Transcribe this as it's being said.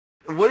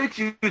what did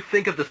you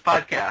think of this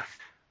podcast?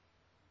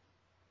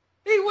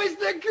 It was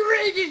the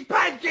greatest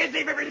podcast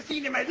I've ever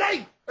seen in my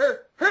life!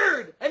 Or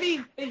heard!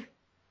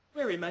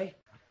 Where am I?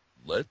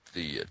 Let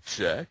the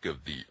attack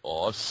of the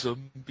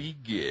awesome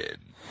begin.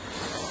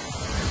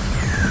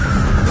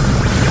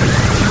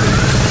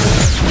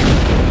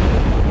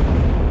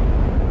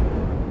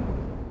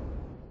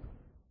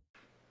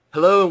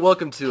 Hello and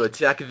welcome to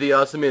Attack of the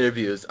Awesome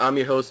Interviews. I'm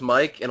your host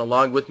Mike, and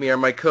along with me are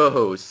my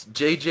co-hosts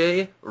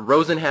JJ,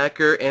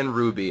 Rosenhacker, and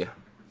Ruby.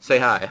 Say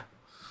hi.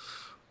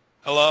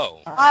 Hello.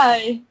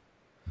 Hi.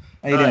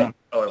 How you doing?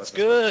 It's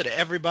good,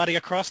 everybody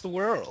across the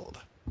world.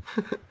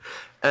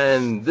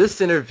 And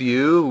this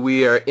interview,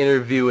 we are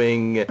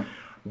interviewing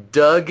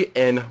Doug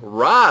and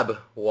Rob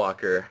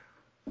Walker.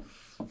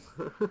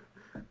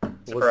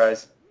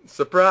 Surprise.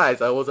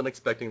 Surprise, I wasn't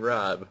expecting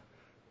Rob,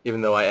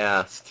 even though I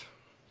asked.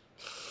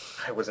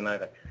 I wasn't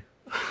either.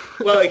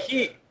 Well,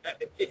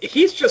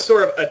 he's just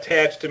sort of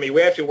attached to me.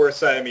 We actually were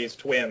Siamese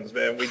twins,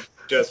 man. We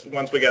just,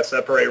 once we got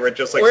separated, we're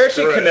just like... We're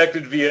actually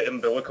connected via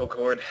umbilical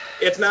cord.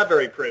 It's not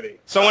very pretty.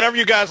 So whenever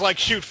you guys, like,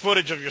 shoot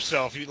footage of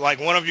yourself,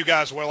 one of you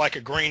guys wear, like,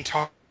 a green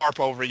tarp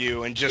over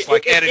you and just,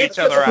 like, edit each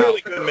other out.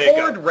 Really good makeup.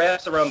 The cord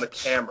wraps around the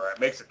camera. It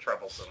makes it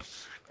troublesome.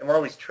 And we're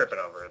always tripping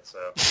over it,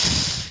 so...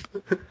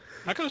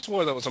 I could have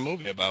swore there was a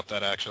movie about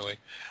that, actually.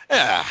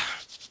 Yeah.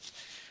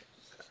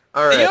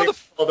 All right.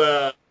 It's called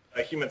A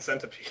Human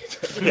Centipede.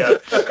 Yeah.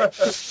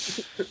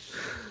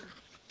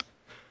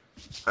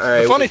 All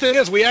right. The funny thing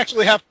is, we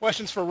actually have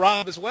questions for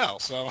Rob as well,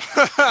 so...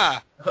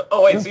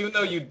 Oh, wait, so even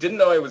though you didn't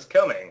know I was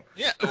coming...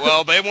 Yeah,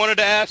 well, they wanted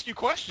to ask you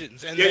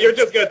questions. And Yeah, you're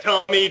just going to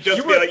tell me,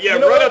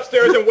 run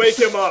upstairs and wake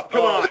him up.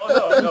 Come on.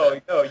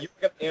 No, you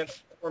were going to answer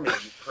for me,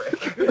 you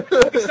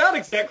prick. We sound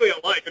exactly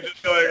alike. I'm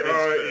just going,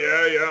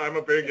 yeah, I'm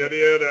a big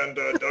idiot, and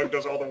Doug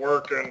does all the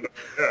work, and...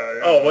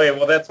 Oh, wait,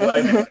 well, that's what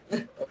I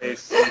meant. Okay,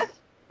 so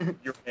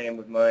your name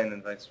with mine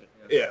and vice versa.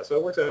 Yeah, so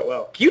it works out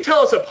well. Can you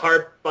tell us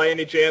apart by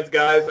any chance,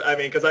 guys? I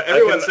mean, because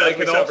everyone says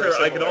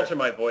I can alter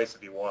my voice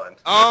if you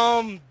want.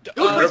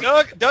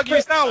 Doug,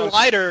 you sound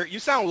lighter. You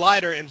sound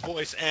lighter in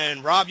voice,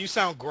 and Rob, you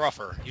sound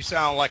gruffer. You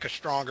sound like a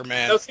stronger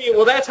man. No, see,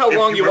 well, that's how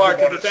wrong you are,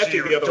 because it's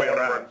actually the other way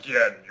around.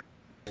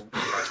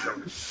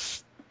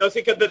 No,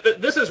 see, because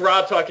this is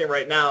Rob talking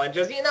right now, and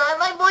just,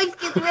 my voice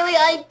gets really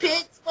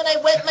high-pitched when I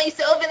wet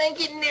myself and I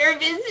get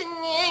nervous,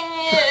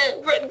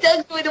 and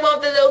Doug's doing the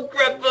one with the little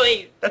gruff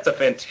voice. That's a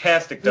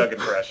fantastic Doug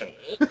impression.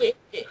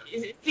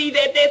 See,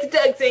 that's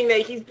Doug saying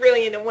that he's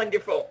brilliant and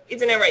wonderful.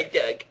 Isn't that right,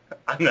 Doug?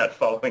 I'm not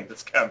following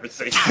this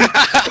conversation.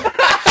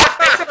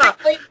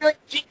 Like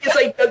genius,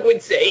 like Doug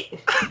would say.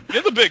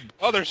 You're the big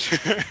brothers.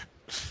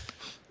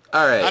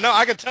 All right. I know.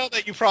 I can tell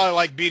that you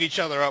probably beat each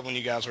other up when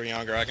you guys were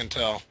younger. I can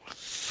tell.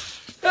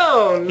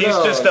 Oh, no. He's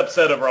just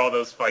upset over all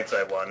those fights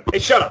I won. Hey,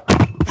 shut up.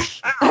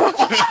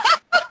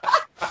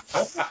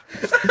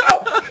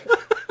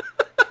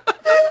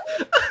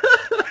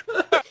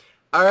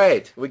 All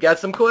right, we got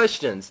some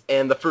questions,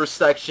 and the first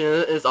section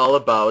is all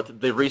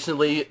about the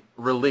recently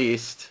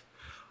released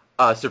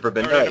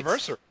Suburban Knights.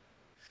 Anniversary.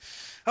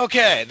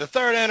 Okay, the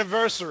third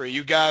anniversary.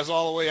 You guys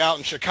all the way out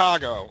in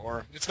Chicago,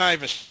 or it's not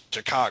even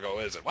Chicago,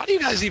 is it? Why do you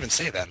guys even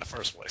say that in the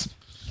first place?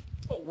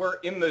 We're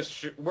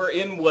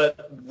in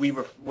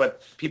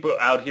what people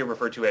out here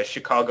refer to as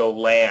Chicago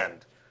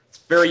land. It's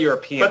very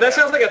European. But that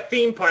sounds like a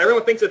theme park.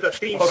 Everyone thinks it's a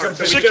theme park.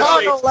 So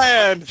Chicago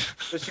land.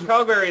 The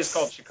Chicago area is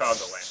called Chicago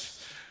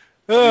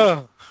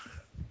land.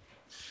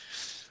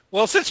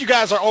 Well, since you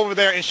guys are over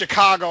there in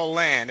Chicago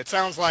land, it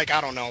sounds like,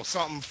 I don't know, it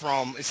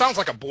sounds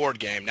like a board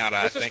game now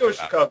that I think about it. Let's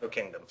just go Chicago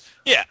Kingdom.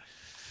 Yeah.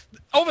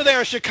 Over there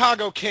in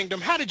Chicago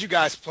Kingdom, how did you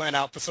guys plan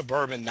out the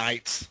Suburban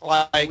Knights?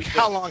 Like,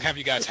 how long have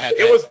you guys had that?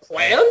 It was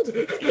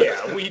planned?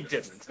 Yeah, we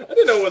didn't. I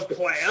didn't know it was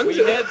planned. We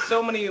had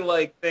so many,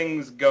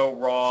 things go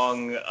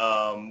wrong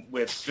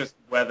with just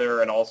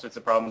weather and all sorts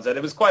of problems that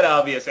it was quite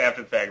obvious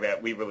after the fact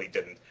that we really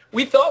didn't.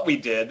 We thought we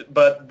did,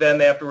 but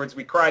then afterwards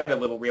we cried a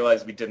little,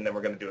 realized we didn't, and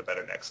we're going to do it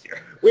better next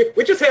year. We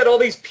just had all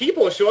these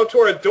people show up to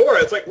our door.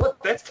 It's like,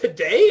 what, that's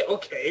today?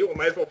 Okay, we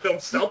might as well film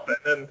something,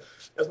 and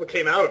that's what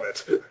came out of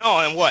it. Oh,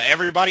 and what,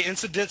 everybody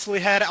incidentally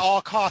had all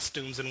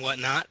costumes and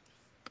whatnot?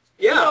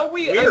 Yeah,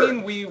 we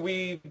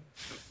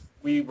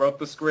wrote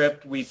the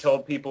script. We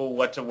told people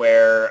what to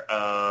wear.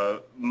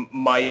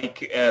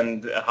 Mike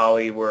and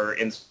Holly were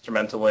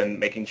instrumental in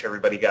making sure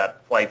everybody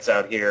got flights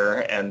out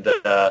here. And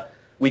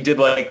we did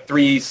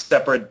 3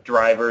 separate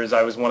drivers.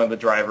 I was one of the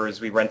drivers.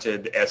 We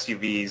rented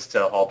SUVs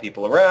to haul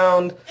people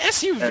around.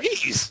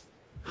 SUVs?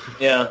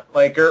 Yeah,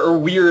 or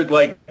weird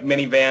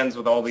minivans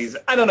with all these.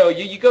 I don't know.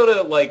 You go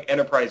to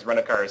Enterprise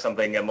Rent-A-Car or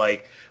something, and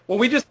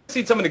we just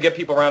need someone to get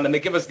people around, and they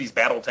give us these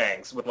battle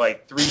tanks with 3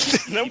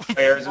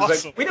 players. It was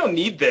awesome. We don't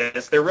need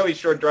this. They're really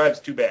short drives.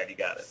 Too bad. You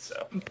got it.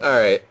 So. All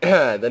right.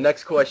 The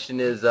next question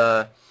is,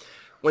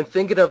 when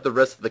thinking of the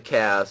rest of the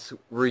cast,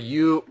 were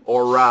you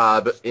or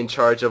Rob in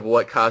charge of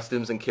what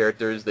costumes and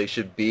characters they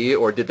should be,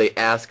 or did they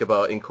ask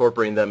about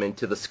incorporating them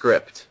into the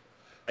script?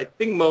 I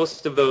think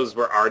most of those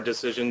were our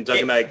decision. Doug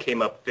and I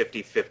came up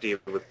 50-50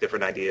 with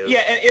different ideas. Yeah,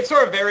 and it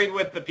sort of varied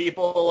with the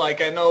people.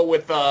 Like, I know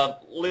with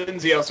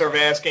Lindsay, I was sort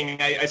of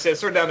asking, I said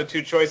sort of down to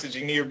two choices.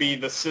 You can either be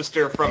the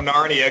sister from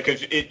Narnia,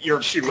 because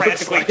you're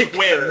practically like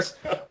twins,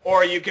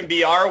 or you can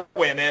be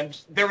Arwen. And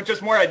there were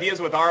just more ideas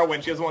with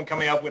Arwen. She was the one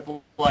coming up with,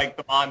 like,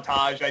 the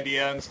montage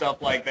idea and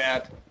stuff like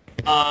that.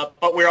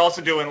 But we're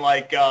also doing,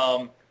 like,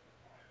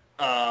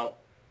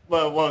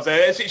 what was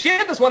it? She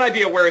had this one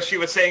idea where she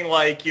was saying,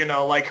 like, you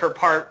know, like her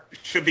part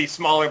should be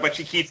smaller, but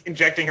she keeps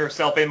injecting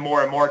herself in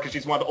more and more because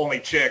she's one of the only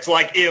chicks,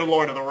 like in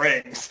Lord of the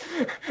Rings.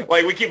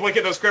 Like, we keep looking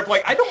at the script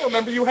like, I don't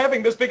remember you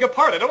having this big a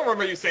part. I don't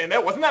remember you saying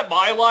that. Wasn't that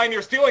my line?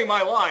 You're stealing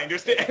my line.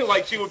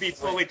 Like, she would be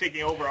slowly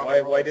taking over.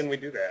 Why didn't we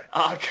do that?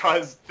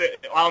 Because,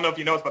 I don't know if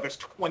you noticed, but there's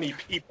 20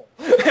 people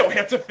that we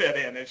have to fit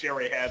in, and she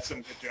already had some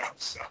good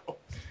jokes, so.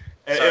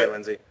 Sorry,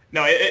 Lindsay.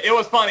 No, it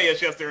was funny.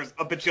 It's just there's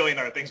a bajillion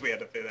other things we had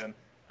to fit in.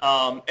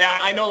 And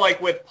I know,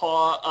 like, with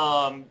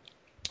Paul,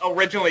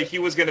 originally he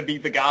was going to be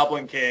the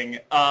Goblin King,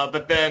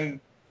 but then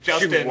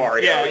Justin,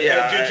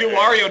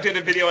 Juwario did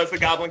a video as the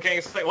Goblin King.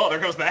 It's like, well, there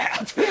goes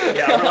that.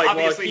 Yeah, we're like,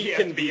 Obviously, well, he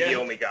can be the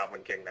only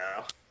Goblin King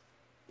now.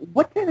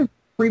 What kind of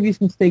previous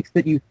mistakes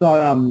that you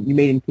thought you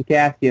made in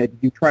Kikassia did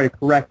you try to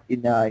correct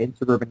in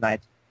Suburban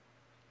Knights?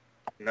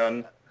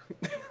 None.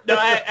 No,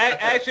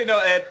 actually,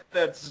 no,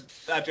 that's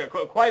not true.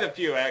 Quite a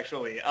few,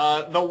 actually.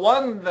 The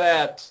one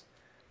that...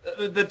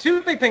 The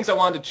two big things I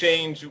wanted to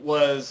change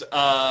was,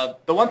 the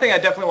one thing I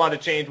definitely wanted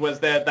to change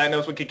was that I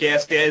noticed with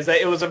Kikassia is that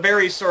it was a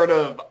very sort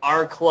of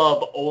our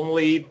club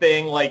only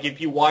thing. Like, if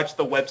you watch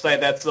the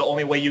website, that's the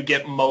only way you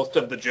get most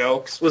of the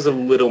jokes. This was a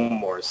little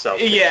more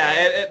self-contained.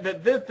 Yeah,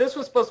 this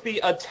was supposed to be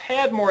a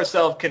tad more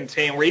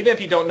self-contained, where even if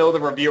you don't know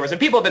the reviewers, and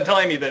people have been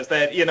telling me this,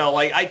 that, you know,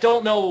 like, I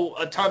don't know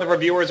a ton of the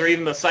reviewers or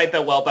even the site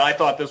that well, but I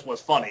thought this was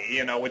funny,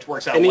 you know, which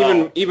works out well.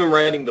 And even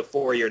writing the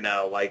 4-year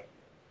now, like,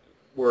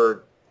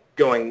 we're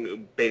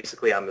going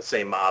basically on the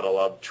same model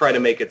of try to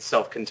make it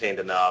self-contained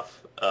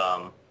enough.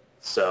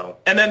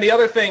 And then the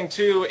other thing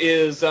too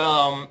is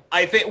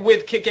I think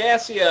with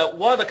Kikassia,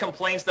 one of the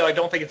complaints, though I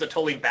don't think it's a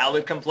totally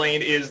valid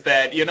complaint, is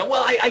that, you know,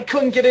 well, I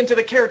couldn't get into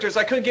the characters,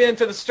 I couldn't get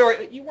into the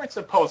story. You weren't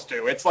supposed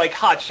to. It's like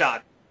Hot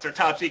Shot or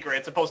Top Secret.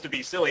 It's supposed to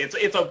be silly.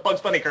 It's a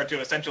Bugs Bunny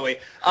cartoon essentially.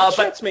 But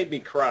Shots made me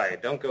cry.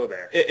 Don't go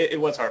there. It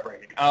was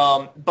heartbreaking.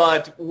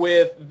 But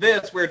with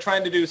this, we're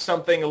trying to do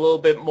something a little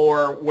bit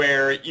more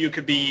where you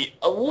could be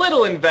a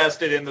little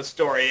invested in the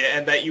story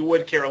and that you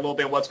would care a little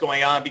bit what's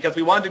going on, because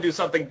we wanted to do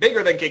something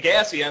bigger than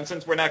Kikassia, and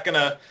since we're not going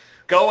to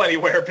go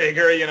anywhere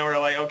bigger, you know, we're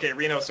like, okay,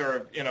 Reno sort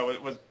of, you know,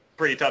 it was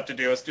pretty tough to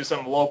do. Let's do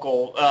something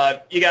local.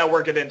 You got to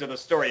work it into the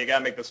story. You got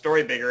to make the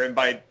story bigger, and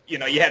by, you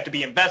know, you have to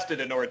be invested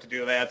in order to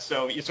do that.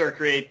 So you sort of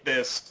create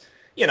this,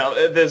 you know,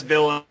 this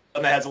villain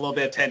that has a little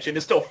bit of tension.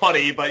 It's still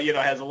funny, but, you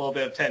know, has a little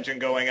bit of tension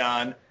going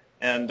on.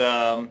 And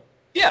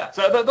yeah,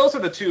 so those are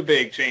the two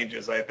big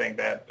changes I think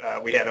that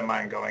we had in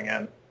mind going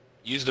in.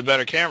 Used a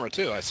better camera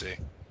too, I see.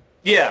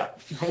 Yeah,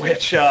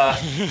 which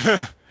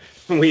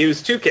we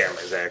used 2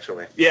 cameras,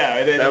 actually.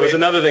 Yeah. That was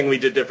another thing we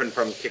did different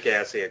from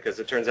Kikassia, because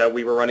it turns out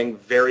we were running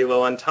very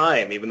low on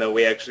time, even though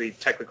we actually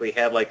technically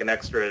had like an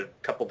extra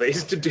couple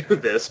days to do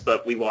this,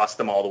 but we lost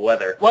them all to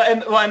weather. Well,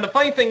 and the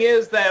funny thing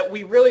is that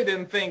we really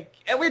didn't think,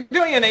 and we were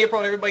doing it in April,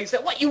 and everybody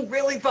said, what, you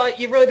really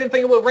didn't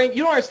think it would rain?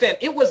 You don't understand.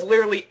 It was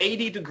literally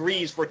 80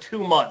 degrees for 2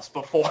 months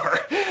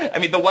before. I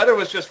mean, the weather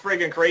was just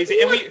friggin' crazy.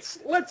 And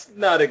let's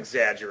not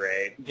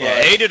exaggerate.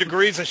 Yeah, 80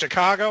 degrees in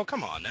Chicago?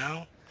 Come on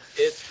now.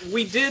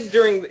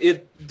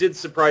 It did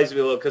surprise me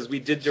a little, because we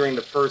did during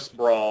the first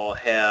brawl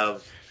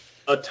have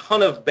a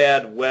ton of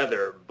bad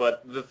weather,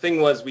 but the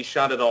thing was we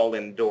shot it all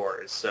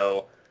indoors.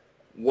 So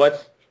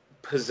what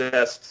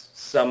possessed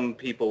some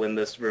people in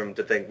this room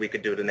to think we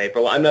could do it in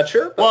April? I'm not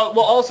sure. Well,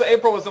 also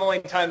April was the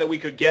only time that we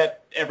could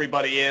get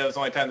everybody in. It was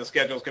the only time the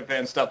schedules could fit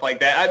and stuff like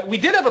that. We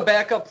did have a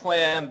backup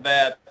plan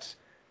that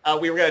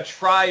we were going to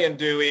try and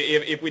do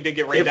if we did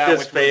get rained out. If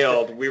this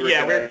failed, we were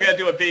going to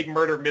do a big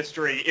murder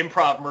mystery,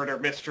 improv murder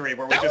mystery,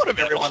 where we just put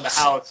everyone in the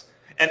house,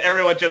 and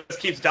everyone just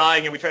keeps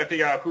dying, and we try to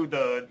figure out who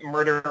the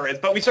murderer is.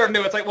 But we sort of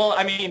knew, it's like, well,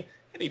 I mean,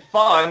 it'd be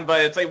fun,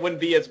 but it's like, it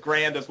wouldn't be as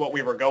grand as what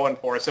we were going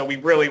for, so we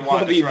really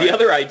wanted to try. The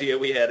other idea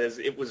we had is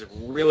it was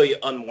really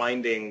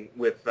unwinding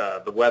with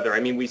the weather. I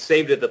mean, we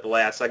saved it at the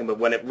last second, but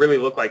when it really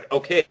looked like,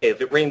 okay,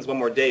 if it rains one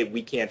more day,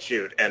 we can't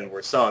shoot, and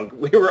we're sunk,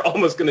 we were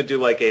almost going to do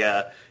like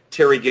a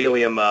Terry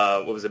Gilliam,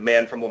 what was it,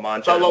 Man from La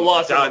Mancha?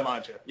 Lost in La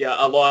Mancha. Yeah,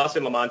 a Lost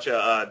in La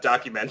Mancha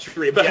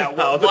documentary about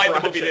how why the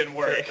movie didn't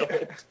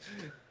work.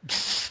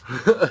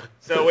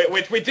 So,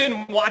 which we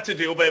didn't want to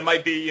do, but it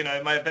might be, you know,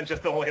 it might have been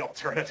just the only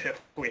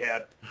alternative we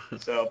had.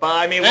 So, but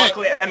I mean,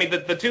 luckily, I mean,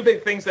 the two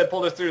big things that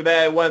pulled us through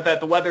that was that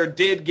the weather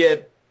did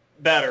get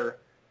better.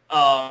 You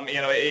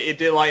know, it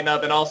did lighten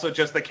up, and also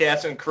just the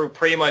cast and crew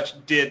pretty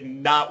much did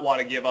not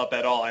want to give up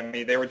at all. I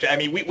mean,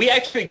 we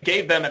actually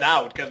gave them an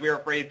out because we were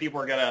afraid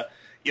people were gonna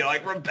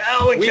like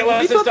rebel and We kill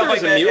us and thought stuff there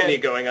like was a that. mutiny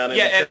And- going on. And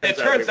yeah, and it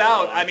turns we were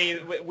out, wrong. I mean,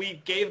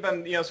 we gave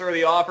them, sort of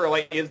the offer,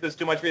 like, is this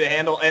too much for you to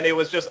handle? And it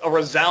was just a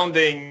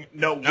resounding,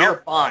 no,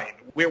 we're fine.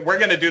 We're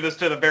going to do this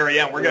to the very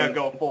end. We're going to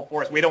go full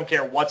force. We don't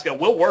care what's going.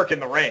 We'll work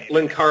in the rain.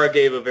 Linkara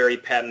gave a very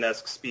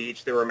Patton-esque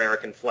speech. There were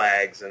American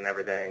flags and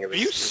everything. Are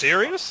you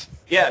serious?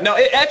 Yeah, no,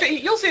 actually,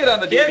 you'll see it on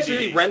the He DVD.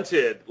 actually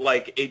rented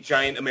like a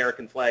giant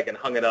American flag and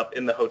hung it up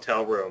in the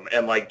hotel room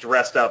and like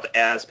dressed up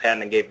as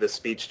Patton and gave this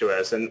speech to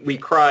us. And we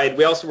cried.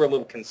 We also were a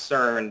little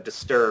concerned,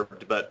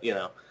 disturbed, but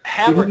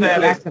half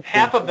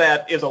of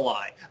that is a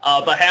lie,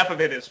 but half of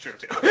it is true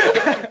too.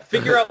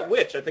 figure out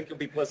which. I think you'll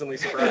be pleasantly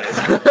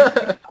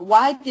surprised.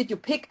 Why did you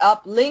pick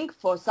up Link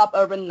for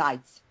Suburban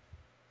Knights?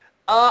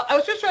 I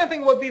was just trying to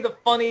think what would be the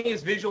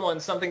funniest visual in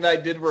something that I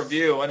did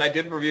review, and I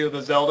did review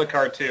the Zelda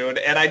cartoon,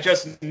 and I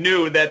just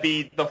knew that'd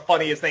be the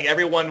funniest thing.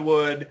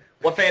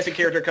 What fancy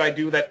character could I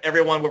do that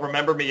everyone would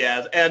remember me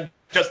as, and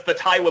just the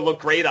tie would look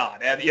great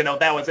on, and,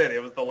 that was it.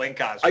 It was the Link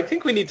costume. I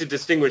think we need to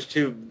distinguish,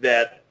 too,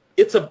 that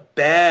it's a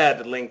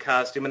bad Link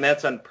costume, and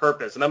that's on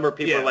purpose. A number of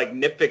people are, like,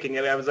 nitpicking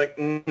it. I was like,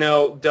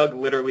 no, Doug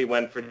literally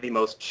went for the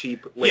most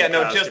cheap Link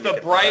costume. Just the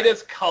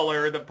brightest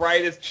color, the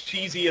brightest,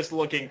 cheesiest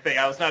looking thing.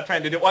 I was not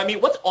trying to do... Well, I mean,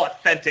 what's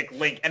authentic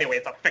Link? Anyway,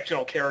 it's a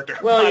fictional character.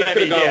 Well, you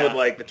could have gone with,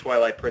 like, the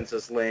Twilight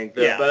Princess Link.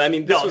 But, I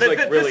mean, this was, like,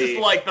 really... This is,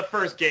 like, the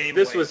first game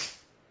This Link. was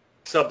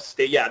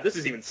this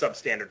is even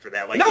substandard for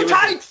that. Like, No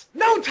tights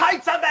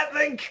on that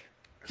Link!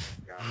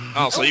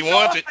 Oh, so you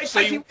want to...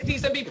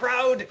 and be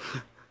proud.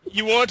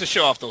 You wanted to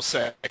show off those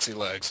sexy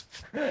legs.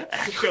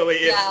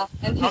 Actually, Yeah,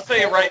 and I'll tell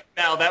you right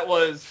now, that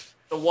was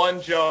the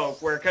one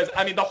joke where, because,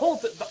 I mean,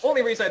 the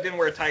only reason I didn't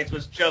wear tights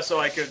was just so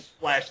I could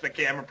flash the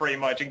camera pretty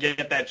much and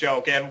get that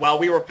joke. And while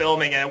we were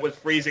filming and it was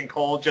freezing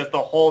cold, just the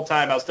whole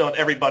time I was telling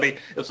everybody,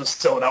 this was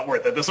so not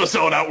worth it, this was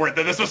so not worth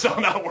it, this was so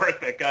not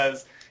worth it,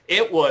 because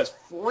it was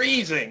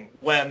freezing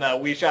when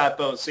we shot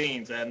those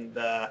scenes. And,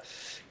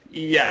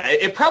 yeah,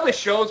 it probably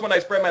shows when I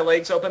spread my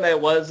legs open that it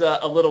was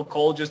a little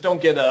cold. Just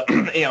don't get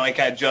any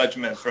kind of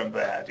judgment from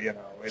that,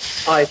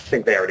 I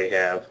think they already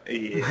have.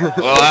 Yeah.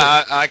 Well,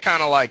 I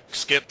kind of like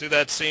skipped through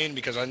that scene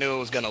because I knew it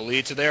was going to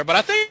lead to there, but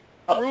I think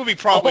Ruby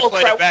probably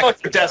played it back.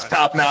 Fuck your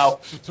desktop now.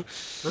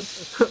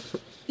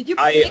 Did you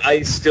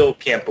I still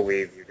can't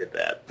believe you did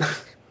that.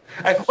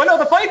 Well, no,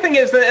 the funny thing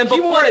is that... He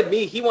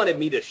wanted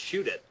me to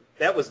shoot it.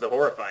 That was the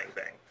horrifying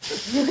thing.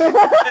 The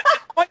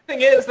funny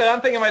thing is that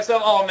I'm thinking to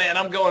myself, oh man,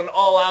 I'm going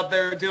all out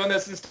there doing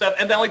this and stuff.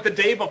 And then like the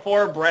day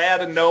before,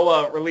 Brad and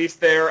Noah released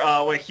their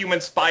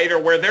Human Spider,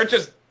 where they're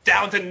just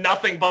down to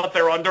nothing but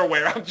their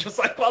underwear. I'm just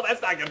like, well,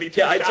 that's not going to be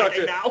too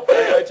shocking now.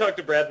 I talked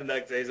to Brad the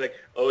next day. He's like,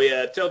 oh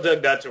yeah, tell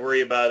Doug not to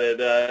worry about it.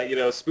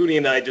 Spoonie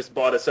and I just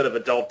bought a set of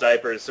adult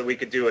diapers so we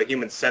could do a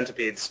Human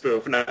Centipede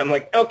spoof. And I'm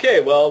like,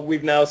 okay, well,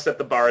 we've now set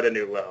the bar at a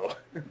new low.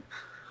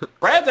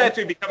 Brad's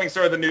actually becoming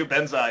sort of the new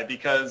Benzai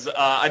because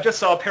I just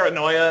saw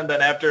Paranoia, and then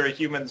after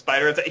Human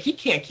Spider, it's like, he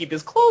can't keep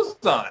his clothes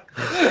on.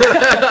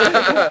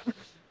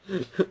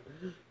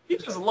 He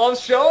just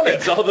loves showing it.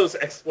 It's all those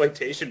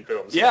exploitation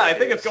films. Yeah, I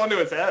think it's going to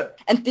his head.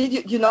 And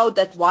did you know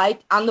that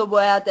white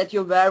underwear that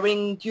you're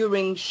wearing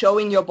during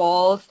showing your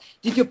balls,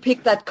 did you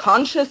pick that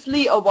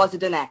consciously or was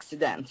it an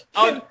accident?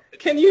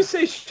 Can you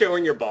say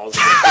showing your balls?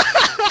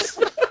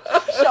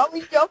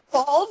 Showing your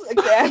balls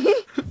again?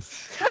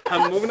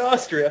 I'm moving to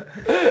Austria.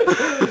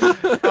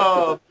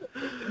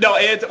 No,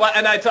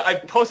 and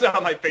I posted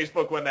on my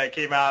Facebook when that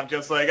came out. I'm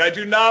just like, I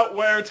do not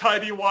wear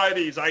tidy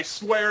whities. I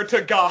swear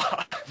to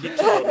God. He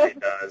totally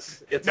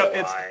does. It's a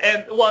lie.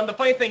 And the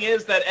funny thing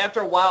is that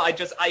after a while,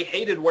 I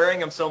hated wearing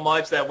them so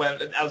much that when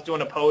I was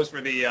doing a pose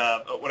for the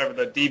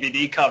the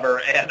DVD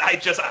cover, and I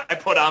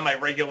put on my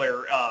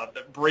regular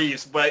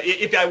briefs. But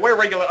if I wear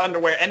regular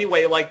underwear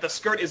anyway, like the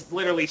skirt is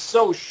literally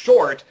so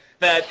short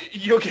that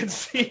you can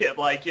see it,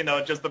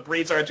 just the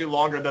briefs are too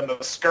longer than the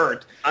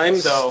skirt. I'm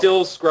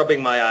still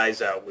scrubbing my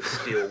eyes out with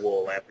steel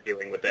wool after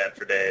dealing with that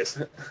for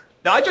days.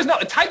 Now, I just know,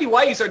 tidy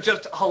whities are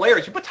just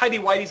hilarious. You put tidy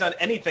whities on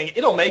anything,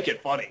 it'll make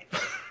it funny.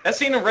 That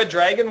scene in Red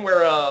Dragon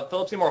where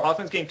Philip Seymour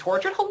Hoffman's getting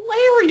tortured,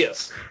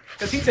 hilarious,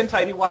 because he's in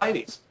tidy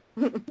whities.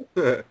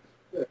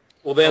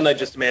 Well, then I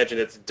just imagine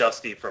it's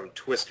Dusty from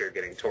Twister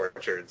getting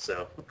tortured,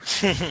 so.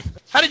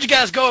 How did you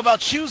guys go about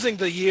choosing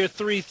the year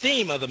 3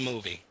 theme of the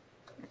movie?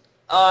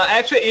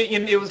 Actually,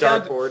 it was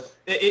Dartboard.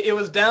 It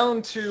was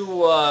down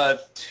to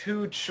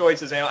 2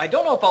 choices. And I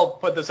don't know if I'll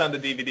put this on the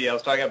DVD I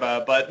was talking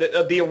about, but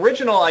the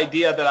original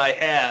idea that I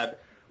had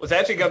was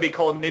actually going to be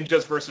called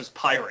Ninjas versus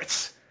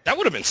Pirates. That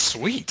would have been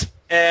sweet.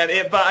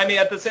 But I mean,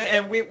 at the same,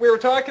 and we were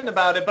talking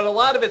about it, but a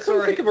lot of it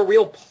couldn't think of a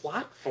real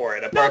plot for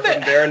it apart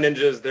from they're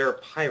ninjas, they're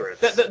pirates.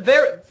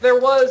 There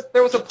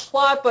was a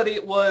plot, but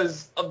it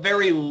was a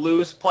very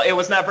loose plot. It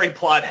was not very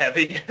plot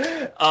heavy,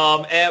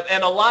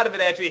 and a lot of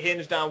it actually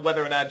hinged on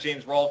whether or not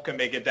James Rolfe could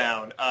make it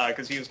down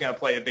because he was going to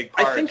play a big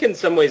part. I think in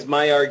some ways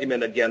my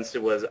argument against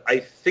it was I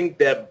think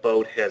that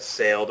boat has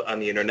sailed on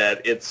the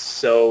internet. It's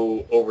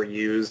so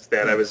overused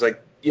that I was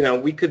like,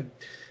 we could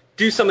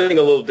do something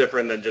a little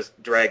different than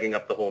just dragging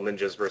up the whole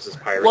ninjas versus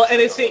pirates. Well,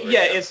 and it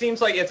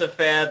seems like it's a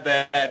fad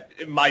that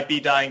it might be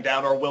dying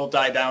down or will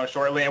die down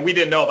shortly, and we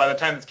didn't know by the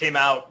time this came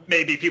out.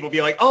 Maybe people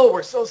be like, "Oh,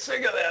 we're so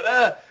sick of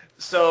that."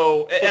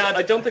 So, and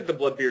I don't think the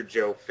Bloodbeard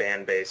Joe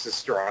fan base is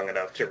strong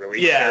enough to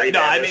really carry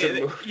that as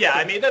a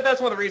movie.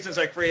 That's one of the reasons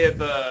I created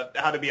the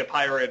How to Be a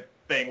Pirate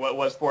thing. What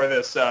was for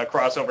this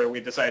crossover, we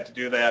decided to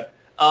do that.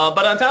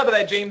 But on top of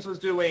that, James was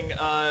doing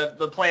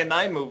the Plan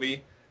 9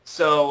 movie.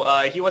 So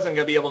he wasn't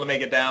going to be able to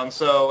make it down.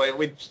 So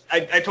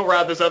I told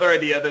Rob this other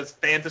idea, this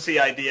fantasy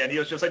idea, and he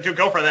was just like, dude,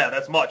 go for that.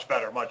 That's much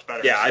better, much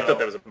better. Yeah, so, I thought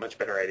that was a much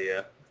better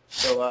idea.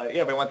 So,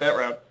 we went that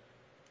route.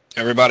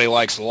 Everybody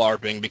likes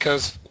LARPing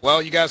because,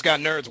 well, you guys got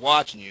nerds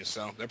watching you,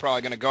 so they're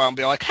probably going to go out and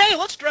be like, hey,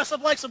 let's dress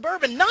up like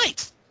Suburban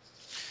Knights.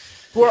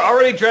 Who are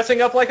already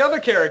dressing up like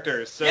other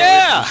characters. So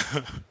yeah!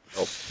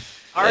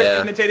 Art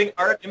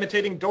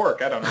imitating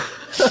dork. I don't know.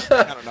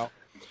 I don't know.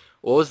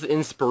 What was the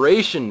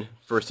inspiration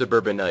for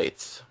Suburban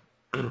Knights?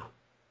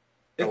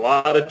 A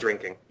lot of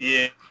drinking.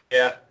 Yeah.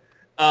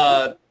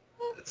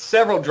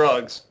 Several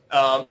drugs,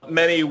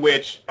 many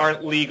which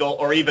aren't legal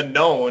or even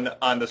known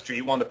on the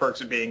street. One of the perks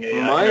of being an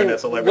internet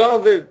celebrity.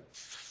 Well,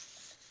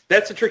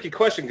 that's a tricky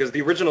question because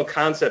the original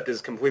concept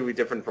is completely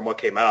different from what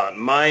came out.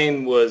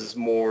 Mine was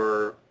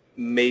more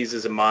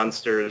mazes and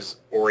monsters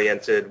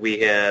oriented. We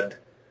had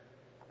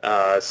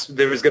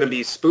there was going to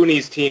be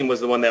Spoonie's team was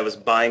the one that was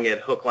buying it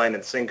hook, line,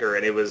 and sinker,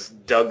 and it was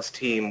Doug's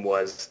team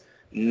was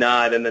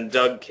not. And then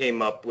Doug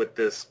came up with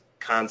this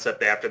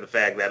concept after the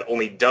fact that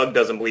only Doug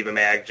doesn't believe in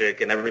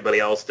magic and everybody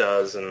else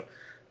does. And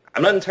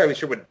I'm not entirely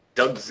sure what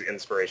Doug's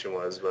inspiration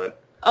was, but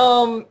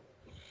I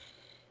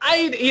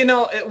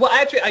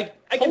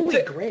can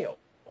Holy Grail.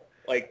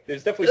 Like,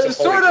 there's definitely some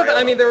sort Holy of. Grail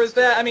I mean, there was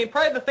that. I mean,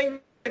 probably the thing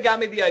that got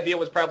me the idea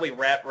was probably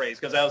Rat Race,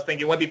 because I was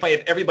thinking it wouldn't be funny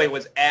if everybody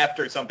was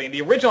after something.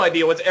 The original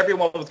idea was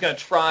everyone was going to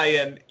try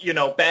and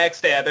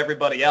backstab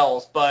everybody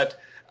else, but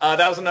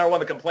that was another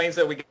one of the complaints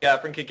that we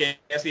got from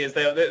Kick-Assy is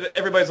that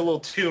everybody's a little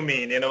too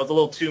mean. It's a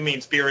little too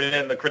mean-spirited,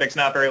 and the critic's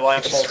not very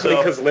likable. It's funny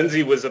because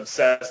Lindsay was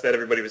obsessed that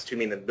everybody was too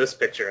mean in this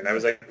picture, and I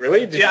was like,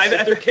 really? Did you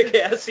sit through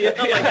Kick-Assy? I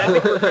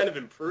think we're kind of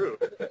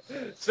improved.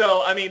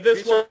 So, I mean,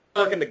 this one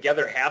working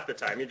together half the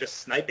time. You're just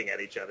sniping at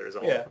each other.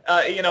 Yeah.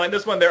 In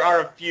this one, there are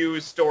a few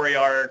story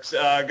arcs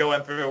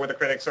going through where the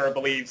critic sort of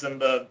believes in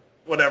the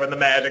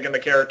magic and the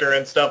character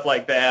and stuff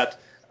like that.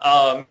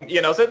 So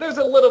there's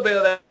a little bit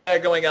of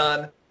that going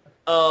on.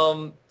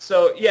 In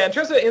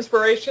terms of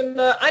inspiration,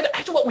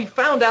 actually what we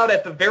found out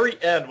at the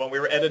very end when we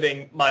were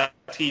editing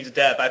Monty's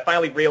death, I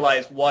finally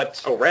realized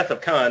what... Oh, Wrath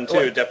of Khan,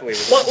 too, definitely.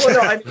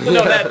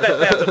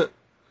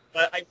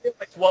 I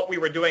realized what we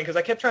were doing, because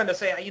I kept trying to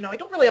say, I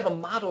don't really have a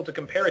model to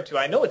compare it to.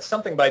 I know it's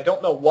something, but I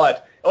don't know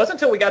what. It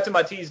wasn't until we got to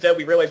Monty's death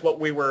we realized what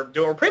we were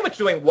doing. We're pretty much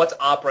doing What's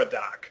Opera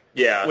Doc.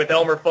 Yeah. With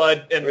Elmer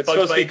Fudd and it's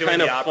Bugs supposed to be Bunny kind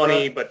doing of the opera.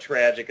 funny but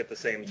tragic at the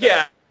same time.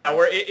 Yeah,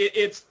 where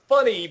it's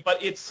funny,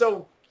 but it's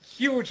so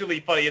hugely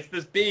funny. It's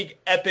this big,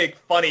 epic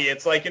funny.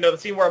 It's like, the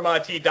scene where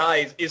Monty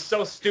dies is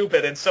so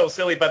stupid and so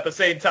silly, but at the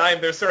same time,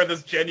 there's sort of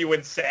this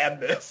genuine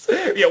sadness.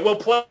 We'll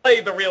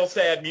play the real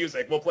sad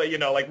music. We'll play,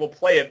 we'll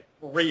play it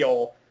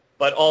real,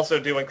 but also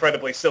do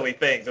incredibly silly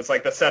things. It's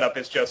like the setup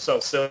is just so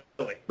silly.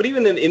 But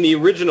even in the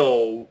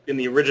original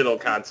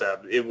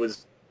concept, there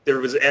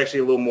was actually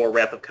a little more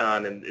Wrath of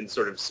Khan in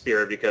sort of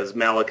spirit, because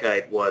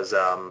Malachite was...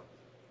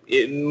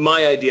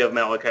 my idea of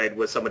Malachite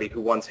was somebody who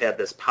once had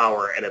this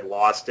power and had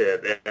lost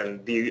it,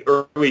 and the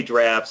early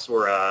drafts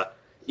were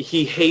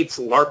he hates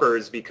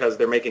LARPers because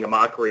they're making a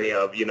mockery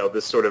of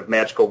this sort of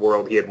magical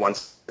world he had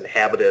once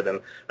inhabited. And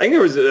I think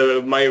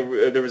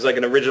there was like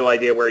an original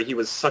idea where he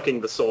was sucking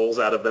the souls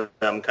out of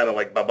them, kind of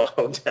like Baba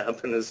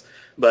Hotep,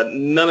 but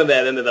none of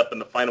that ended up in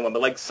the final one.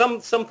 But like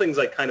some things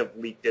like kind of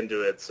leaked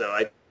into it, so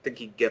I think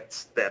he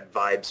gets that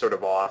vibe sort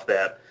of off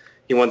that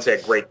he once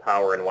had great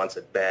power and wants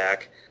it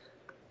back.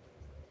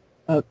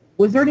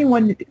 Was there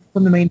anyone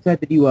from the main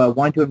set that you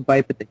wanted to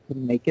invite but that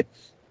couldn't make it?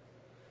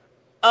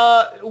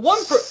 The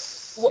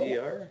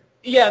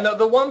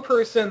one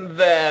person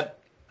that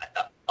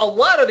a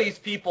lot of these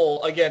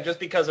people, again,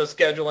 just because of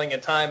scheduling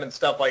and time and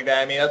stuff like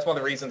that. I mean, that's one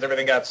of the reasons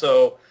everything got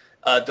so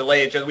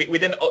delayed. Just we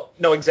didn't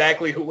know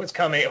exactly who was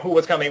coming,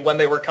 when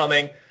they were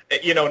coming.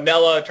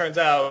 Nella, turns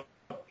out,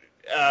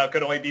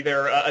 could only be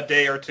there a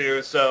day or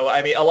two. So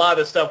I mean, a lot of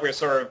this stuff we were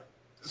sort of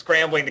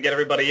scrambling to get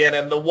everybody in,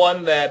 and the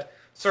one that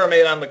sort of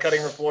made on the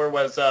cutting room floor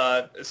was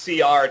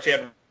CR,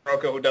 Chad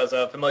Rocco, who does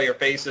Familiar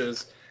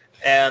Faces.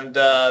 And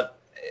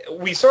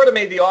we sort of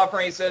made the offer,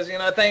 and he says,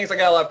 thanks, I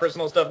got a lot of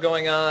personal stuff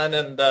going on,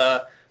 and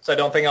so I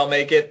don't think I'll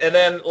make it. And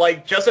then,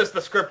 like, just as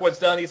the script was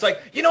done, he's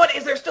like, you know what,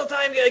 is there still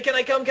time? Can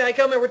I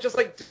come? And we're just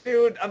like,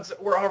 dude,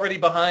 we're already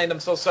behind. I'm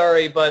so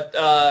sorry. But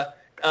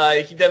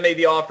he then made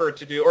the offer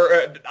to do,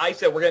 or I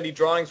said, we're going to need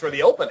drawings for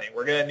the opening.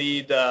 We're going to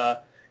need...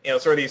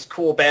 sort of these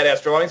cool,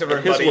 badass drawings of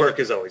everybody. His work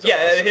is always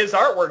awesome. His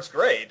artwork's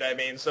great. I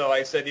mean, so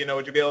I said,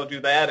 would you be able to do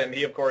that? And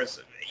he, of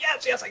course,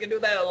 yes, I can do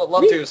that. I'd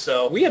love to.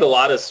 So we had a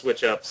lot of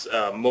switch-ups,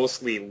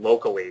 mostly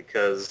locally,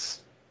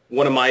 because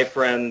one of my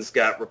friends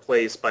got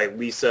replaced by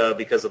Lisa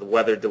because of the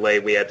weather delay.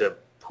 We had to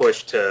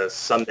pushed to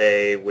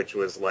Sunday, which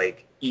was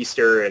like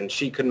Easter, and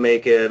she couldn't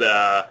make it.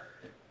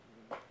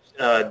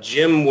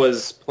 Jim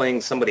was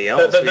playing somebody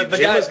else. The Jim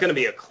guy was going to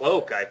be a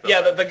cloak, I thought.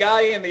 Yeah, the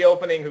guy in the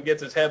opening who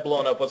gets his head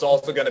blown up was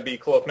also going to be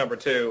cloak number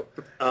 2.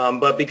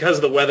 But because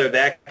of the weather,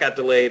 that got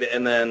delayed,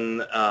 and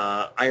then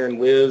Iron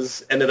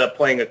Liz ended up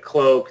playing a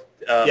cloak.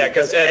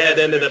 Because Ed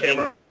ended up being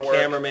work.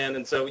 cameraman,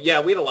 and so we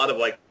had a lot of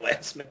like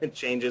last minute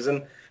changes,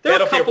 and there were a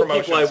Battlefield couple people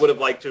I promotions. would have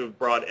liked to have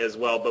brought as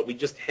well, but we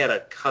just had a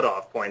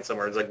cutoff point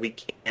somewhere. It's like we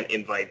can't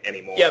invite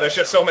anymore. Yeah, there's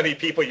just so many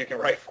people you can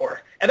write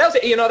for. And that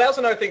was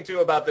another thing too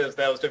about this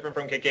that was different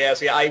from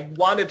Kick-Ass. I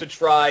wanted to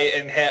try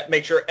and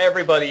make sure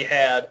everybody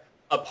had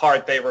a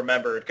part they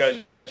remembered,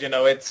 because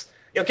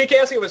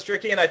Kick-Ass was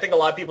tricky, and I think a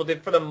lot of people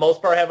did for the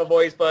most part have a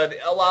voice, but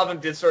a lot of them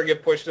did sort of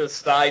get pushed to the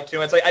side too.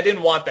 And it's like I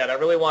didn't want that. I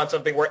really want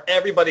something where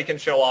everybody can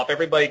show off,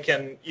 everybody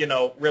can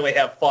really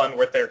have fun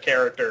with their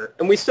character.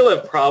 And we still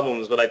have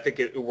problems, but I think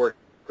it worked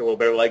a little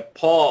better. Like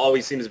Paul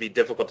always seems to be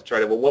difficult to try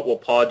to. Well, what will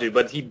Paul do?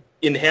 But he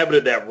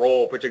inhabited that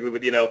role, particularly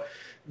with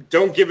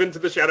don't give in to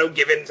the shadow,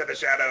 give in to the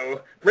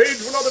shadow. Rage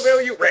will not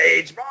avail you.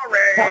 Rage, more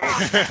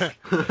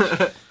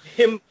rage.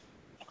 Him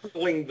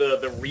pulling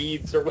the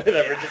reeds or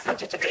whatever. Yeah.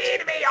 Just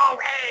feed me your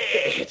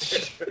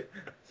rage.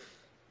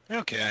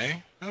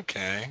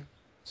 Okay.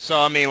 So,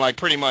 I mean, like,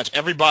 pretty much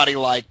everybody,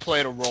 like,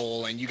 played a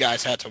role, and you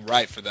guys had to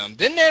write for them.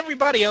 Didn't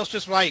everybody else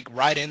just, like,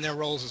 write in their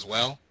roles as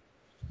well?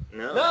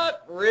 No.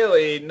 Not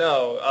really,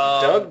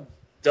 no.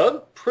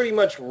 Doug pretty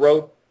much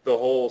wrote the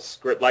whole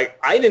script. Like,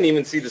 I didn't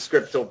even see the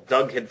script till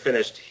Doug had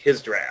finished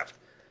his draft.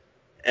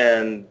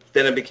 And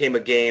then it became a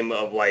game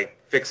of, like,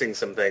 fixing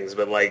some things.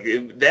 But, like,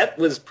 that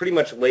was pretty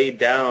much laid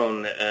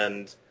down,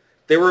 and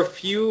there were a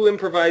few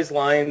improvised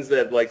lines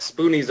that, like,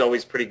 Spoonie's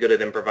always pretty good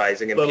at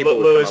improvising, and people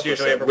would Lewis come up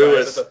usually with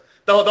improvises. Lewis.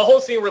 The whole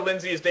scene where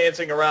Lindsay is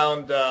dancing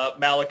around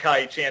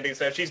Malachi chanting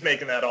stuff, she's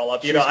making that all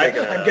up. She's making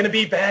that I'm up. going to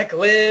be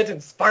backlit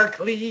and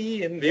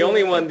sparkly. And The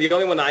only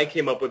one I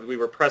came up with, we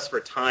were pressed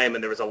for time,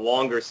 and there was a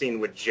longer scene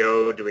with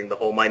Joe doing the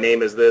whole "my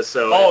name is this."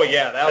 So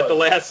at the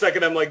last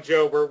second, I'm like,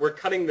 Joe, we're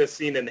cutting this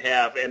scene in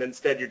half, and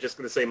instead you're just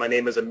going to say, "My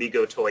name is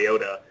Amigo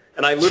Toyota,"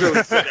 and I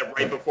literally said that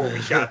right before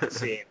we shot the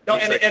scene. No,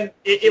 He's like,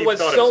 it was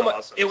thought so much.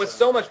 awesome, It was so.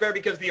 so much better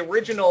because the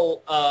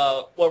original,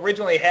 what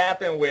originally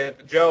happened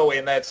with Joe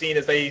in that scene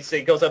is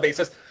he goes up and he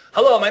says,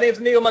 "Hello, my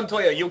name's Neo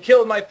Montoya. You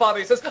killed my father."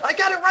 He says, "I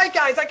got it right,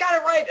 guys. I got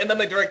it right." And then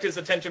they direct his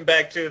attention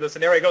back to the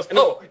scenario. He goes,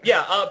 "Oh,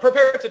 yeah,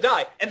 prepare to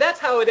die." And that's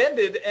how it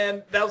ended,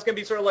 and that was going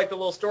to be sort of like the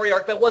little story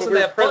arc that wasn't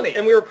that funny.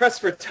 And we were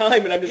pressed for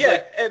time, and I'm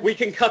just and we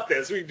can cut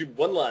this. We can do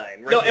one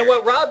line. Right no, here. and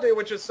what Rob did,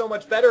 which is so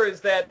much better,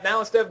 is that now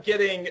instead of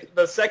getting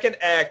the second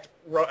act,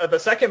 the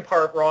second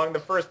part wrong, the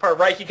first part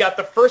right, he got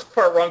the first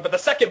part wrong, but the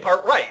second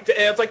part right. And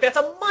it's like, that's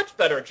a much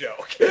better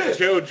joke.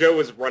 Joe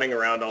was running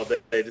around all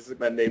day. Just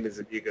my name is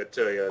Amigo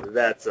Toyota.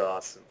 That's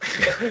awesome.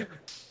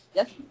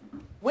 Yes.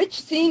 Which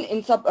scene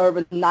in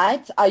Suburban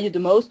Knights are you the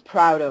most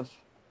proud of?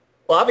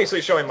 Well, obviously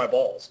showing my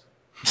balls.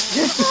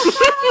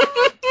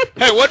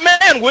 Hey, what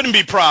man wouldn't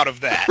be proud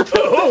of that?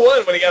 Who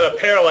would when he got a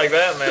pair like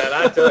that, man?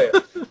 I tell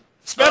you.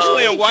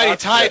 Especially in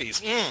whitey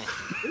tighties.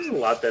 There's a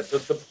lot that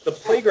the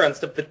playground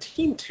stuff, the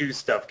Team 2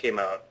 stuff came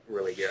out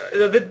really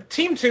good. The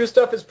Team 2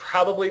 stuff is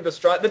probably the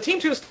strong. The Team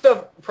 2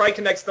 stuff probably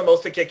connects the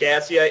most to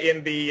Kick-Assia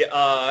in the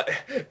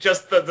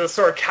just the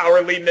sort of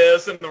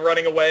cowardliness and the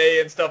running away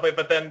and stuff.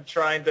 But then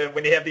trying to,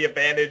 when you have the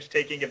advantage,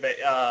 taking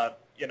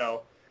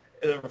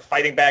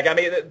fighting back. I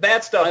mean,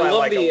 that stuff I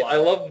like a lot. I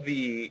love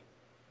the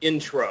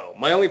intro.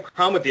 My only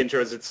problem with the intro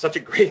is it's such a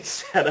great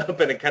setup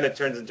and it kind of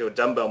turns into a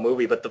dumbbell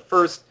movie. But the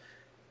first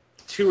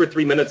 2 or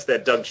 3 minutes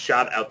that Doug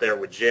shot out there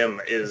with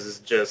Jim is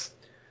just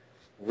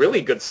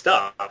really good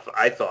stuff,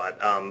 I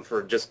thought,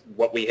 for just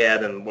what we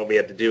had and what we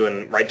had to do,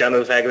 and right down to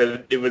the fact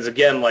that it was,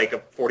 again, like a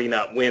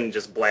 40-knot wind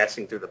just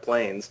blasting through the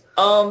plains.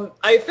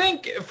 I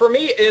think, for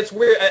me, it's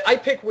weird. I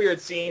pick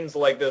weird scenes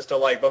like this to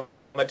like, but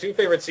my two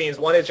favorite scenes,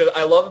 one is just,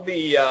 I love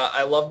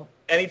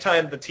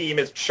anytime the team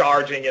is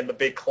charging in the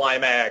big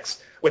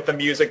climax with the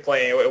music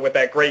playing, with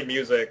that great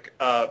music,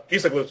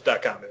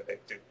 musicloops.com, they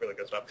do really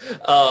good stuff.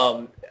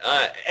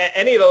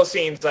 Any of those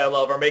scenes I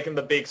love are making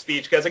the big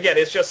speech, because, again,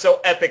 it's just so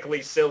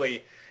epically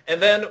silly.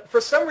 And then, for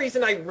some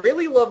reason, I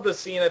really love the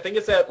scene, I think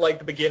it's at, like,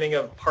 the beginning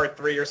of part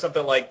 3 or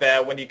something like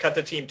that, when you cut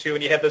to Team 2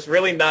 and you have this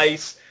really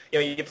nice,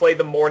 you play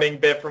the morning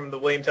bit from the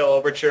William Tell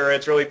Overture,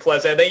 it's really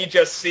pleasant, and then you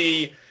just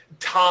see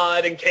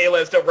Todd and Kayla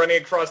and stuff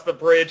running across the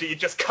bridge, and you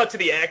just cut to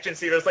the action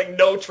scene. There's like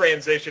no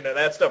transition, and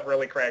that stuff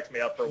really cracks me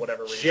up for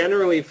whatever reason.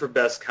 Generally, for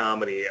best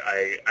comedy,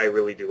 I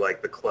really do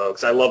like the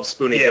Cloaks. I love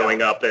Spoonie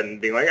going up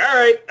and being like, all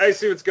right, I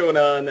see what's going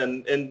on,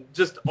 and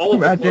just all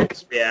of the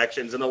Cloaks'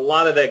 reactions, and a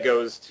lot of that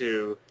goes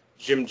to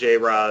Jim J.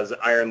 Roz,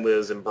 Iron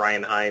Liz, and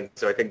Brian Hines,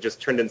 so I think just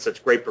turned in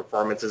such great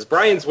performances.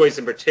 Brian's voice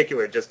in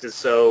particular just is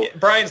so...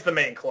 Brian's the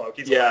main Cloak.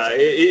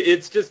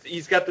 It's just,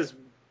 he's got this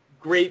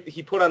great,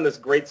 he put on this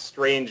great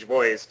strange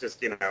voice,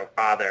 just,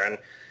 father, and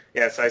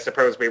yes, I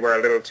suppose we were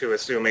a little too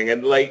assuming,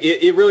 and like,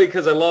 it really,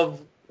 because I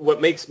love what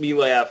makes me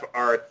laugh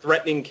are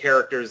threatening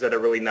characters that are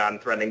really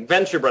non-threatening.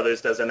 Venture Brothers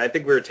does, and I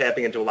think we were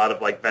tapping into a lot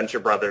of like Venture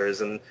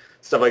Brothers and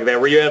stuff like that,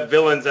 where you have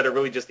villains that are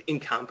really just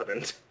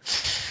incompetent.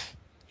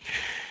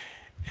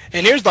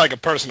 And here's like a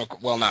personal,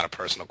 well, not a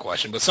personal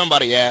question, but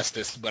somebody asked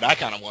this, but I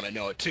kind of want to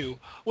know it too.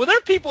 Were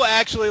there people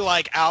actually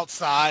like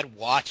outside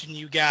watching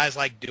you guys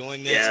like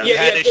doing this? Yeah. You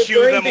had to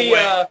shoo them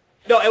away.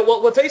 No,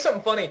 well, I'll tell you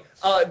something funny.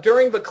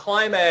 During the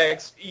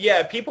climax,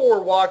 yeah, people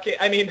were walking.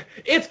 I mean,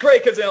 it's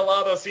great because in a lot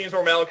of those scenes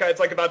where Malachi's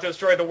like about to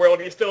destroy the world,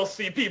 you still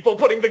see people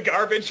putting the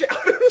garbage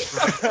out.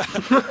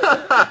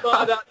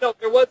 But no,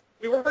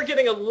 we were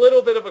getting a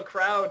little bit of a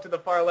crowd to the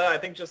far left. I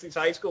think just these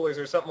high schoolers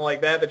or something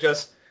like that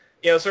just,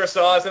 sort of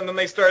saw us, and then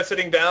they started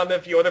sitting down, and a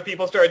few other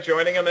people stared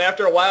joining them, and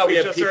after a while, we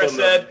just sort of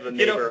said,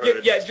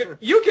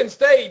 you can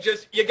stay,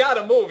 just, you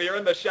gotta move, you're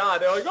in the shot.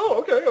 They're like, oh,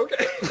 okay.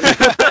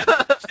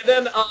 And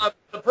then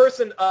the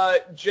person,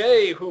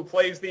 Jay, who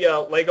plays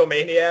the Lego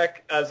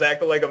Maniac,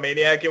 Zach the Lego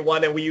Maniac in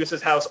one, and we use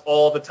his house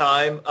all the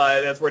time.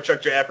 That's where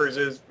Chuck Jaffers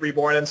is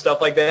reborn and stuff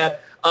like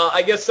that.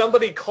 I guess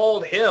somebody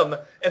called him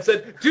and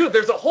said, dude,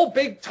 there's a whole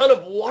big ton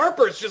of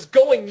LARPers just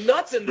going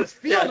nuts in this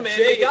field, man.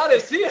 You gotta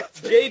see it.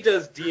 Jay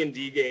does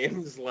D&D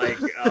games like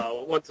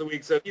once a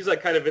week, so he's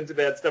like kind of into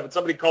that stuff. And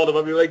somebody called him up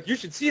and be like, you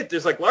should see it.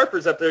 There's like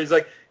LARPers up there. He's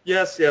like,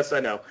 yes, I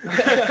know.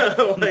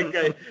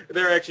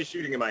 They're actually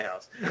shooting in my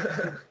house.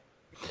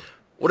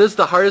 What is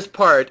the hardest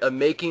part of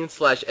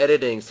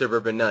making/editing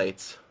Suburban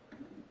Knights?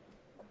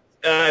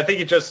 I think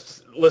you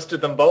just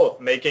listed them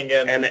both, making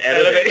and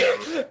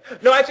editing.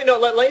 No, actually, no.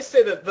 Let me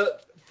say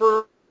that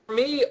for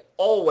me,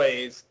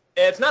 always,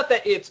 it's not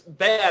that it's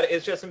bad.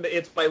 It's just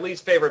it's my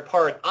least favorite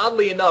part.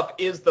 Oddly enough,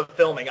 is the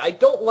filming. I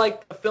don't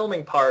like the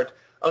filming part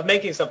of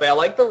making something. I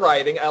like the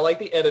writing. I like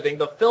the editing.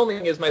 The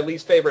filming is my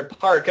least favorite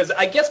part because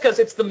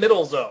it's the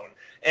middle zone.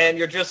 And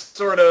you're just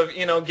sort of,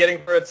 getting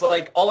where it's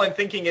like, all I'm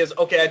thinking is,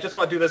 okay, I just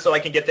want to do this so I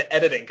can get to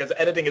editing, because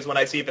editing is when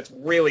I see if it's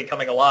really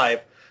coming alive.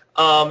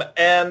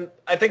 And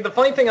I think the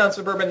funny thing on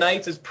Suburban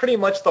Knights is pretty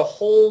much the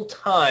whole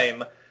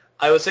time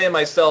I was saying to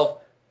myself,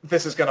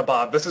 this is going to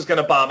bomb. This is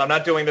going to bomb. I'm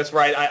not doing this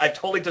right. I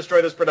totally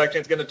destroyed this production.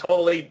 It's going to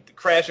totally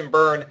crash and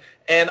burn.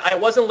 And I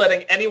wasn't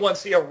letting anyone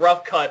see a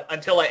rough cut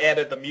until I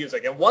added the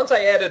music. And once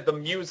I added the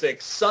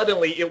music,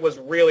 suddenly it was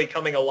really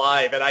coming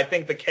alive. And I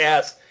think the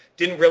cast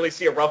didn't really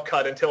see a rough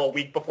cut until a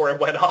week before it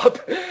went up,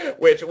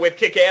 which with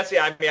Kick-Ass,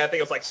 I think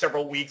it was like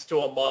several weeks to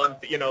a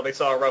month, they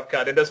saw a rough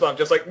cut. And this one, I'm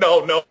just like,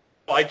 no,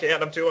 I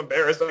can't. I'm too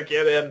embarrassed. I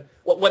can't. And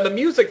when the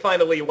music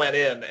finally went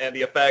in and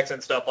the effects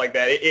and stuff like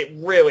that, it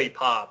really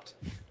popped.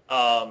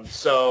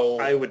 So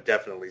I would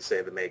definitely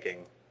say the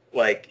making.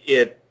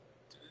 The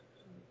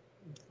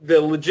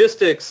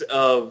logistics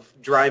of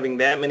driving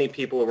that many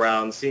people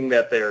around, seeing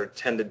that they're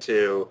tended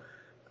to,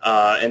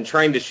 and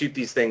trying to shoot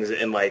these things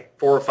in like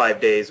 4 or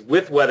 5 days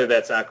with weather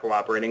that's not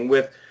cooperating,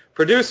 with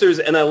producers,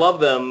 and I love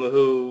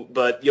them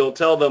but you'll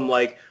tell them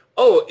like,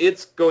 oh,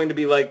 it's going to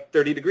be like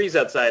 30 degrees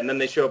outside, and then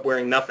they show up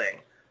wearing nothing.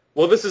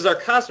 Well, this is our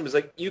costume. It's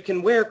like, you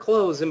can wear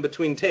clothes in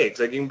between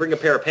takes. Like, you can bring a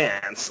pair of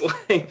pants.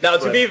 Now,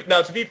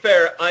 to be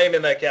fair, I am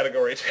in that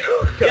category,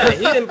 too. Yeah,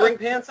 he didn't bring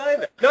pants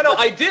either. No,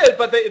 I did,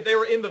 but they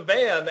were in the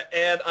van,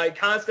 and I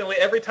constantly,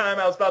 every time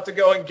I was about to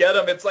go and get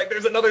them, it's like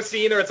there's another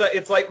scene, or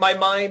it's like my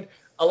mind,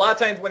 a lot of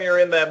times when you're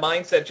in that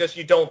mindset, just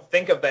you don't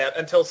think of that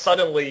until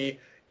suddenly,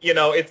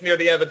 it's near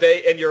the end of the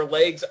day, and your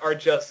legs are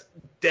just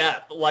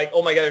death. Like,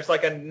 oh my God, there's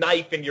like a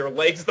knife in your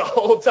legs the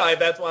whole time.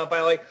 That's why I'm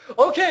finally like,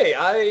 okay,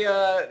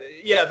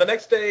 the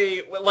next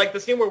day, like the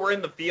scene where we're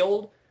in the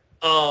field,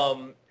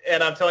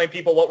 and I'm telling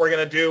people what we're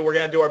going to do. We're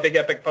going to do our big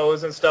epic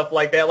pose and stuff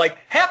like that. Like,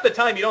 half the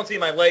time you don't see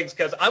my legs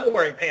because I'm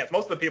wearing pants.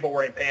 Most of the people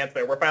wearing pants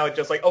there. We're finally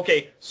just like,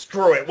 okay,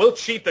 screw it. We'll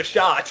cheat the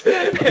shot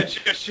and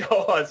just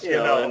show us,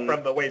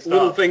 from the waist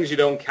little up. Things you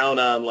don't count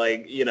on,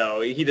 like, he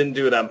didn't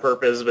do it on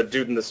purpose, but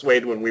Dude in the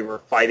Suede, when we were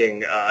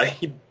fighting,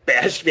 he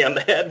bashed me on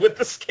the head with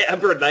the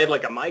scabbard, and I had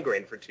like a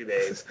migraine for 2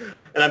 days.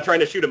 And I'm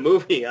trying to shoot a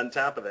movie on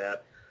top of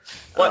that.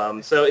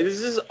 So this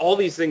is all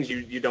these things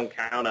you don't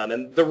count on.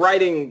 And the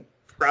writing,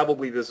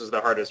 probably this was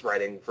the hardest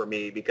writing for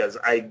me because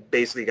I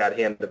basically got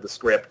handed the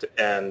script,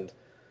 and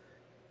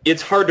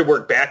it's hard to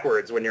work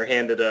backwards when you're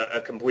handed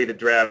a completed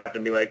draft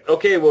and be like,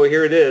 okay, well,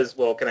 here it is.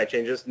 Well, can I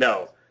change this?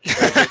 No.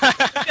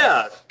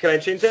 Yeah, can I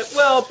change that?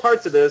 Well,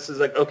 parts of this is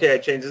like, okay, I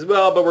changed this.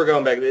 Well, but we're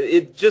going back.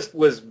 It just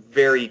was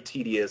very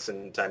tedious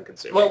and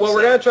time-consuming. Well, what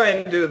we're going to try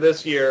and do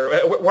this year,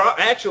 we're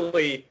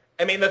actually,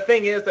 the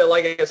thing is that,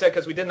 like I said,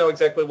 because we didn't know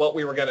exactly what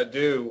we were going to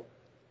do,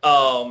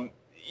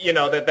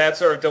 that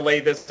sort of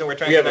delayed this, and we're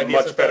trying to get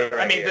ideas. Much better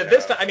idea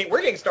this time, we're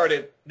getting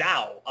started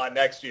now on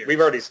next year. We've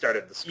already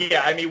started the script.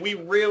 Yeah, we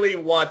really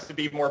want to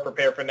be more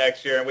prepared for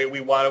next year, and we're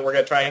going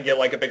to try and get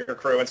like a bigger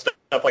crew and stuff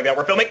like that.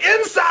 We're filming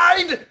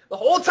inside the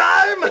whole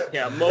time.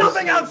 Yeah,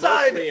 nothing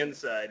outside. Mostly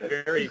inside.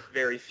 Very,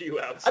 very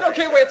few outside. I don't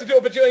care. We have to do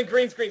a bajillion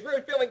green screens.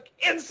 We're filming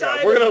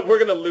inside. Yeah, we're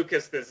gonna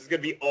Lucas this. It's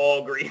gonna be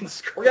all green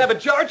screen. We're gonna have a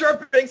Jar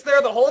Jar Binks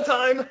there the whole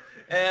time.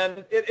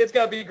 And it's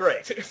going to be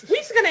great. We're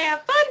just going to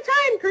have fun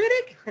time,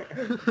 critic.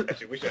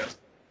 Actually, we should.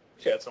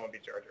 Should have someone be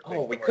Jar Jar.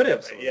 Oh, we could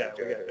have someone. Yeah,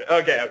 be Jar Jar.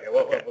 okay.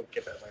 We'll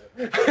get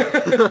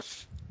that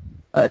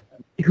later.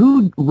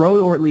 Who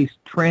wrote or at least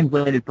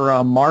translated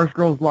for Mars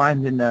Girl's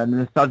lines in the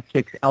Nostalgia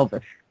Chick's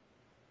Elvish?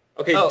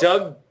 Okay,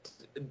 Oh.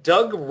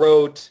 Doug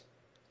wrote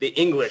the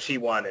English he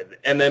wanted,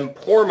 and then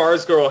poor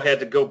Mars Girl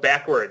had to go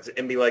backwards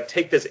and be like,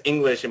 take this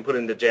English and put it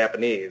into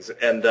Japanese.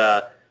 And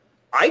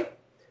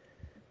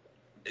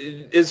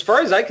as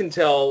far as I can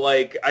tell,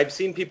 like, I've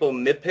seen people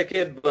nitpick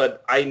it,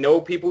 but I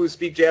know people who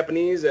speak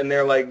Japanese, and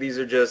they're like, these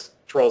are just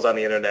trolls on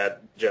the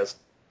internet, just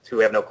who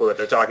have no clue what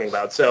they're talking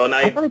about. So, and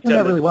I thought it turned tend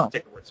out to really well.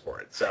 take words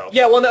for it. So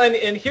Yeah, well,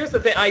 and here's the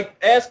thing. I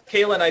asked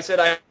Kaylin, I said,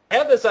 I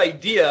have this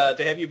idea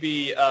to have you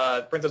be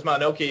Princess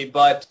Mononoke,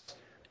 but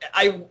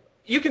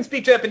you can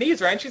speak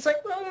Japanese, right? And she's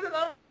like,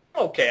 well,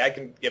 okay, I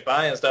can get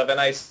by and stuff. And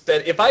I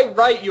said, if I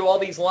write you all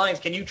these lines,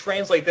 can you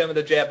translate them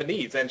into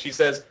Japanese? And she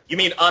says, you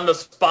mean on the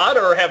spot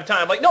or have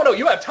time? I'm like, no,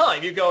 you have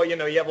time. You go, you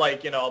have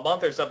like, a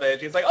month or something. And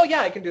she's like, oh,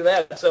 yeah, I can do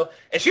that. So,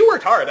 and she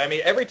worked hard. I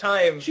mean, every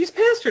time. she's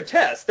passed her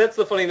test. That's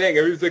the funny thing.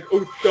 Everybody's like,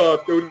 oh,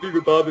 stop, don't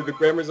even bother. The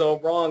grammar's all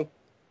wrong.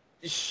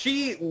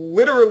 She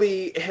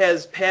literally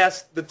has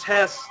passed the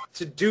test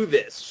to do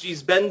this.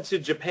 She's been to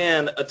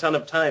Japan a ton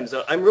of times.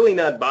 So I'm really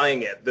not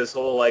buying it, this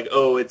whole like,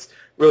 oh, it's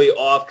really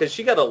off, because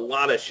she got a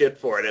lot of shit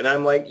for it. And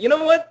I'm like, you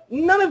know what?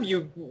 None of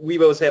you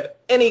weebos have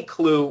any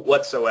clue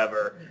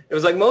whatsoever. It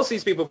was like most of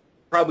these people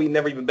probably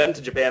never even been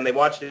to Japan. They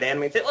watched an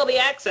anime and said, well, the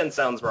accent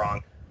sounds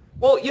wrong.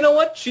 Well, you know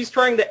what? She's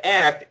trying to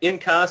act in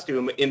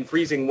costume in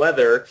freezing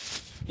weather.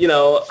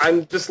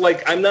 I'm just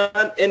like, I'm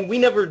not, and we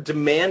never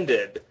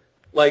demanded.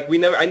 Like,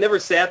 I never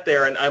sat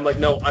there and I'm like,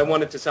 no, I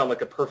want it to sound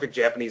like a perfect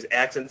Japanese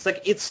accent. It's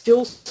like, it's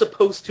still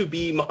supposed to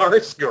be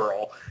Mars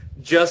Girl,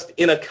 just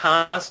in a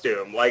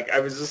costume. Like, I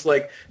was just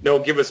like, no,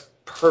 give us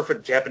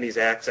perfect Japanese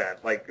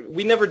accent. Like,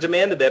 we never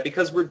demanded that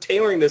because we're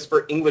tailoring this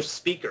for English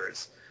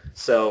speakers.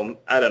 So,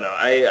 I don't know.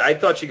 I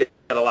thought she got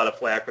a lot of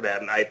flack for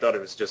that, and I thought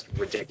it was just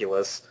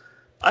ridiculous.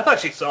 I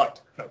thought she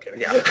sucked. No kidding.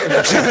 Yeah.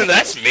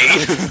 That's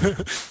me.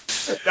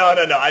 No.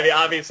 I mean,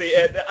 obviously,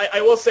 I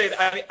will say,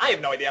 I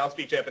have no idea. I don't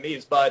speak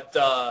Japanese, but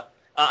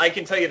I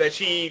can tell you that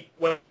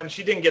when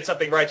she didn't get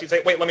something right, she'd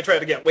say, wait, let me try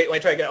it again. Wait, let me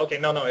try it again. Okay,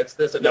 no, it's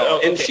this.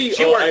 No, and okay.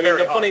 she worked I mean,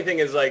 very the hard. funny thing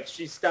is, like,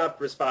 she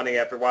stopped responding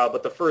after a while,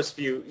 but the first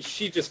few,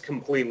 she just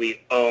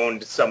completely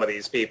owned some of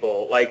these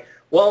people. Like,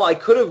 well, I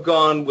could have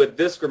gone with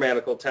this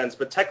grammatical tense,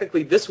 but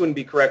technically this wouldn't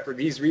be correct for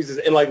these reasons.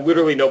 And, like,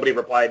 literally nobody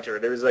replied to her.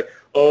 There was like,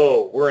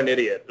 oh, we're an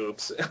idiot.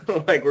 Oops.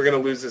 Like, we're going to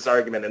lose this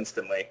argument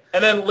instantly.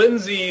 And then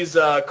Lindsay's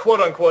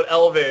quote-unquote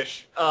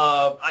Elvish,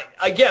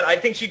 I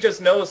think she just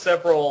knows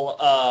several...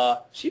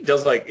 She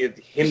does, like,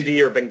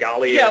 Hindi or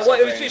Bengali yeah, or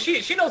something. well,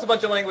 she knows a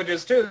bunch of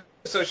languages, too.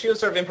 So she was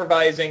sort of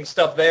improvising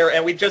stuff there.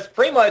 And we just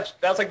pretty much,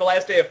 that was like the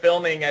last day of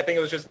filming. I think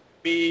it was just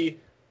me,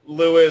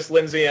 Lewis,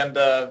 Lindsay, and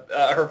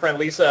her friend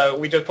Lisa.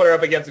 We just put her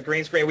up against the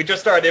green screen. We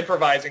just started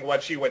improvising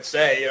what she would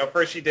say.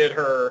 First she did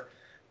her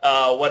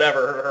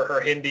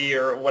her Hindi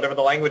or whatever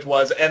the language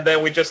was, and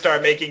then we just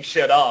started making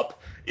shit up.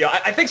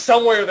 I think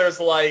somewhere there's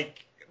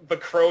like the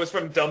crows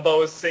from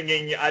Dumbo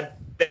singing "I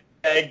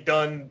beg,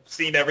 done,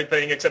 seen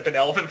everything except an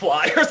elephant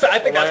fly" or something. I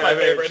think that's my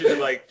favorite. She did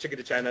like "Chicken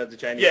to China," the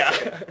Chinese.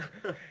 Yeah.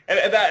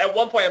 and that, at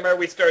one point I remember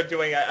we started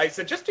doing. I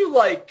said just do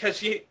like, because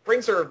she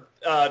brings her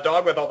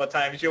dog with all the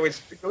time. She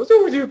always goes,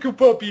 "Oh, you good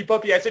puppy,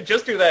 puppy." I said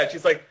just do that.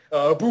 She's like,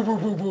 "Boo, boo,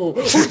 boo, boo."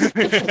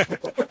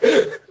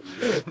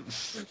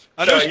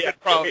 I know So, you could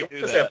probably do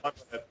just that. have fun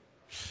with it.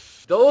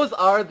 Those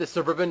are the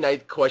Suburban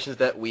Night questions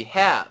that we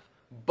have.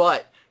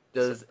 But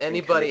does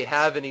anybody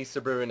have any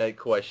Suburban Night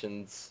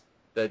questions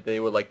that they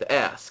would like to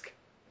ask?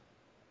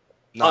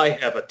 I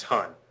have a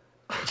ton.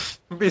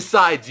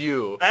 Besides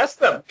you. Ask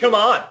them. Come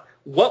on.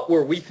 What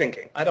were we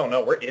thinking? I don't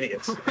know. We're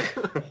idiots.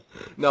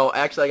 No,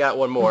 actually, I got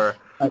one more.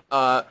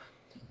 How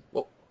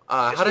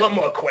did, One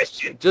more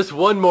question. just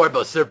one more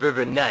about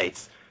Suburban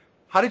Nights.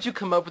 How did you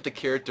come up with the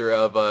character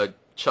of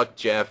Chuck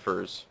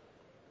Jaffers?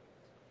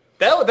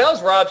 That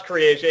was Rob's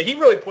creation. He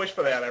really pushed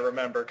for that, I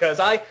remember, because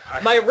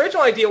my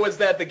original idea was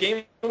that the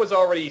game was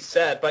already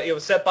set, but it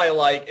was set by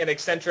like an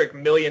eccentric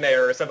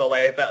millionaire or something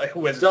like that who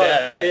was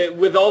dead.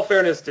 With all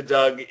fairness to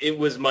Doug, it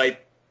was my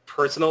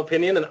personal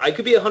opinion, and I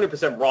could be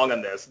 100% wrong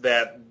on this,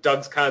 that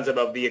Doug's concept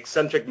of the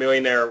eccentric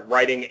millionaire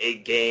writing a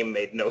game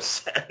made no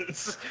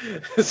sense.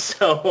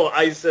 So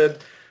I said,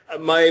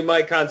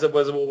 my concept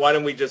was, well, why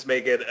don't we just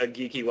make it a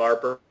geeky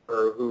LARPer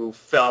who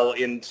fell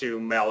into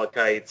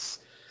Malachite's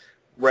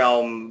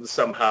realm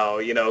somehow,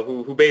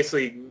 who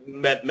basically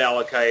met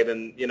Malachite,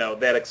 and,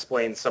 that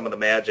explains some of the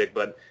magic.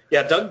 But,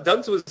 yeah,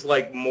 Doug's was,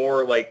 like,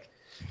 more, like,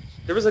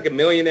 there was, like, a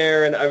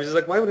millionaire, and I was just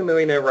like, why would a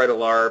millionaire write a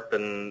LARP?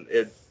 And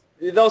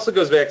it also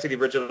goes back to the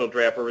original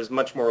draft, where it was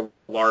much more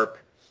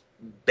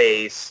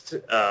LARP-based,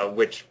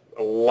 which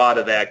a lot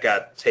of that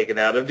got taken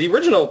out of. The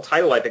original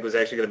title, I think, was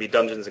actually going to be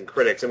Dungeons and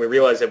Critics, and we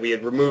realized that we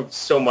had removed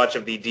so much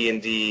of the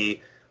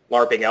D&D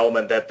LARPing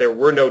element that there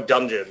were no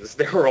dungeons.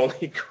 There were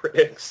only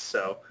critics,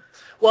 so...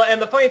 Well,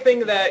 and the funny thing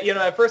that,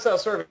 at first I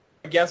was sort of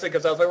against it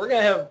because I was like, we're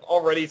going to have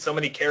already so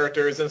many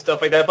characters and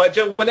stuff like that. But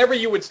just, whenever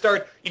you would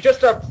start, you just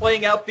start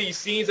playing out these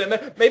scenes, and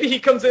then maybe he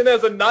comes in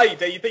as a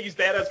knight, and you think he's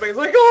badass, but he's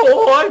like,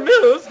 oh, I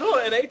miss.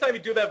 And anytime you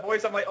do that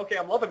voice, I'm like, okay,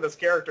 I'm loving this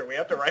character. We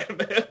have to write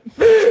him in.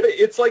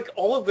 It's like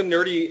all of the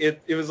nerdy.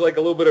 It was like a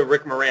little bit of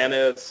Rick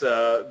Moranis,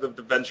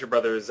 the Venture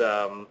Brothers.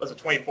 Was it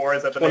 24?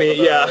 Is that the 20? name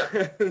of Yeah,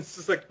 it's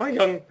just like my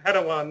young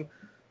Padawan.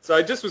 So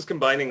I just was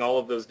combining all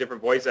of those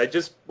different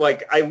voices.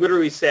 I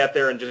literally sat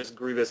there and just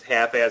grew this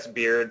half-ass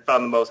beard,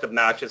 found the most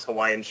obnoxious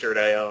Hawaiian shirt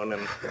I own,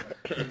 and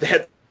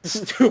that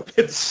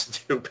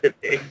stupid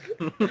ink.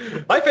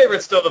 My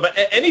favorite still,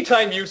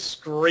 anytime you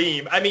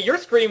scream, I mean, your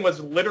scream was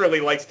literally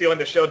like stealing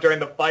the show during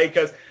the fight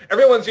because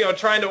everyone's,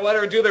 trying to let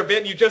her do their bit,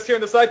 and you just hear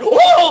on the side,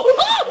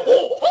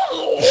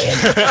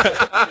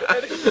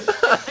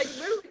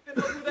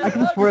 I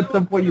can swear at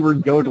some point you were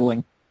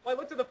yodeling. I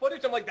looked at the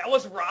footage, I'm like, that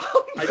was Rob.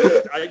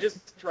 I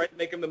just tried to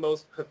make him the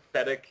most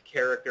pathetic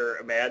character,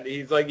 man.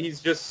 He's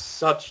just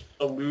such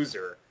a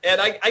loser. And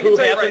I can who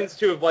tell you happens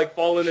to have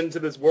fallen into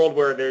this world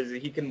where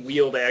he can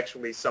wield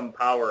actually some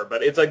power,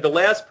 but it's like the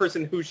last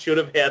person who should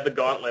have had the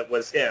gauntlet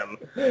was him.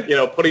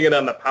 Putting it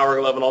on the power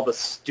glove and all the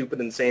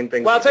stupid, insane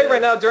things. Well, I'll tell you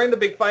right now, during the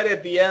big fight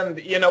at the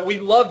end, we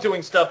love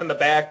doing stuff in the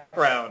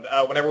background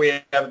whenever we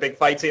have a big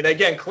fight scene.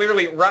 Again,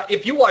 clearly,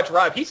 if you watch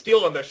Rob, he's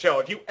stealing the show.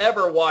 If you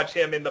ever watch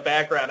him in the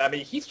background, I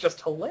mean, he's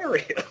just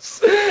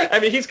hilarious. I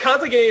mean, he's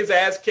constantly getting his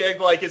ass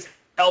kicked, like his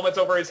helmet's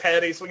over his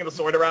head, he's swinging the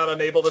sword around,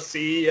 unable to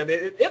see, and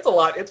it's a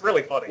lot. It's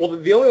really funny. Well,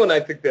 the only one I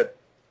think that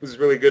was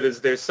really good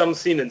is there's some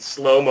scene in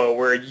slow-mo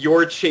where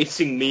you're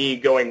chasing me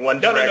going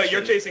one direction. No,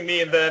 you're chasing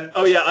me, and then...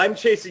 Oh, yeah, I'm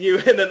chasing you,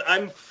 and then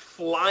I'm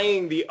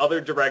flying the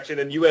other direction,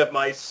 and you have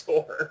my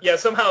sword. Yeah,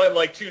 somehow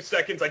in 2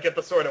 seconds I get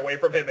the sword away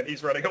from him, and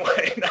he's running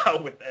away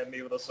now with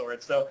me with a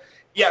sword. So,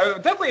 yeah,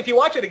 definitely, if you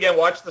watch it again,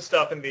 watch the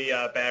stuff in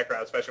the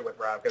background, especially with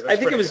Rob. I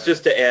think it was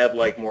just to add,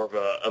 more of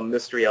a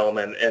mystery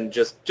element and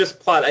just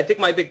plot. I think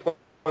my big point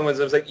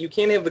was, I was like, you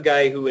can't have the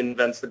guy who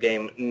invents the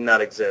game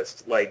not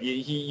exist.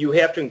 You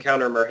have to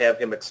encounter him or have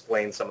him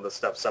explain some of the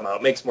stuff somehow.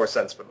 It makes more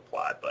sense for the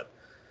plot, but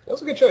that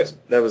was a good choice.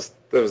 That was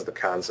the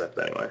concept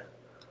anyway.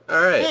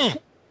 All right.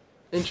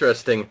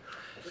 Interesting.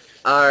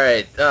 All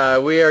right.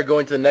 We are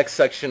going to the next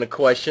section of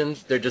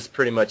questions. They're just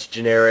pretty much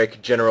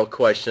generic, general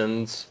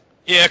questions.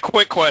 Yeah,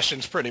 quick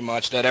questions pretty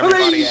much that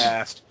everybody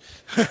asked.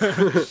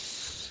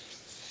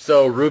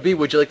 So, Ruby,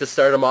 would you like to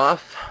start them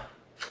off?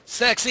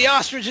 Sexy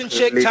ostrich and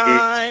chick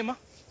time.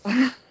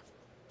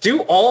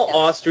 Do all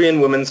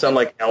Austrian women sound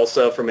like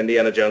Elsa from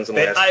Indiana Jones and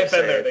the Last I've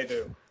been Crusade? there. They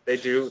do. They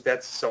do?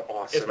 That's so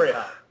awesome. It's very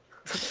hot.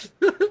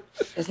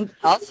 Isn't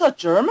Elsa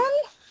German?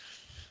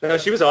 No,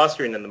 she was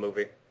Austrian in the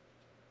movie.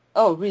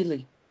 Oh,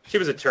 really? She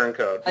was a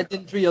turncoat. I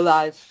didn't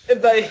realize.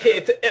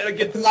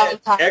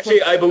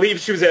 Actually, I believe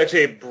she was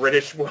actually a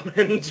British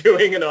woman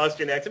doing an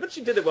Austrian accent, but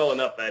she did it well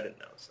enough that I didn't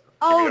know. So.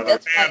 Oh,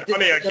 that's man,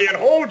 honey, I can't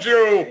hold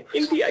you.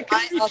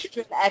 My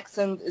Austrian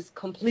accent is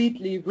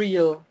completely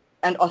real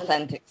and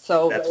authentic.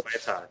 So that's why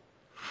it's hot.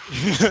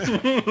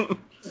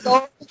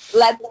 So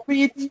let's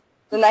read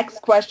the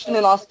next question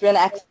in Austrian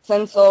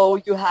accent so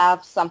you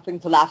have something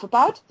to laugh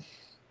about.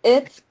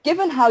 It's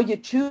given how you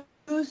choose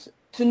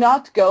to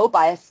not go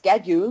by a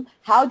schedule,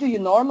 how do you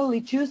normally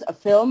choose a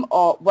film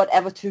or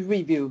whatever to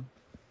review?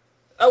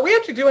 We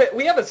actually do it.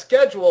 We have a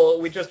schedule.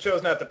 We just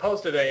chose not to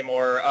post it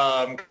anymore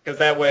because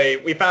that way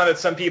we found that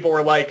some people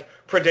were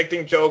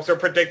predicting jokes or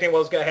predicting what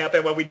was going to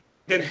happen when we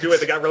didn't do it.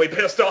 They got really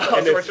pissed off.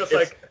 And so we're just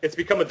it's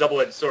become a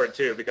double-edged sword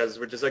too because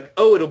we're just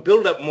oh, it'll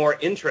build up more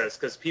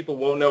interest because people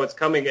won't know it's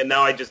coming, and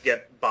now I just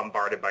get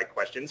bombarded by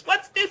questions.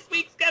 What's this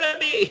week's gonna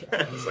be?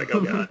 It's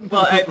oh god.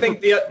 Well, I think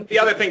the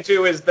other thing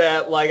too is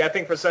that I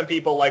think for some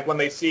people when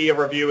they see a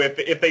review,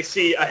 if they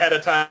see ahead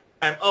of time,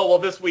 oh, well,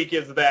 this week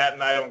is that,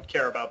 and I don't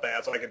care about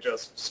that, so I can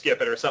just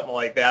skip it or something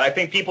like that. I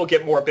think people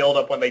get more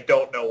build-up when they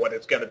don't know what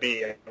it's going to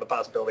be, and the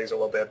possibilities are a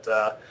little bit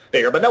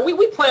bigger. But no,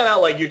 we plan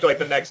out, usually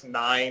the next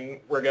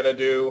 9 we're going to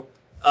do.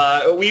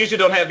 We usually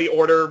don't have the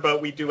order,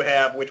 but we do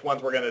have which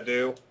ones we're going to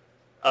do.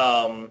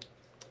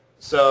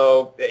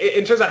 So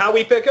in terms of how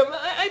we pick them,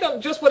 I don't,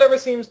 just whatever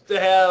seems to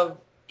have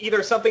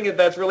either something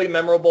that's really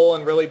memorable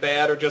and really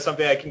bad or just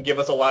something that can give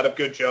us a lot of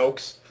good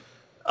jokes.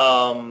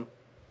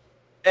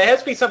 It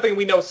has to be something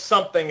we know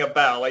something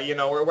about.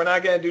 We're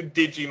not going to do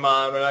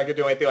Digimon. We're not going to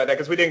do anything like that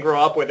because we didn't grow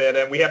up with it,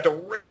 and we have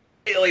to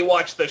really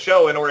watch the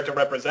show in order to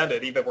represent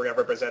it, even if we're going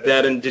to represent it.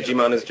 That and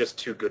Digimon is just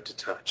too good to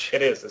touch.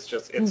 It is.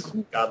 It's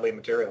godly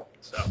material.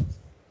 So.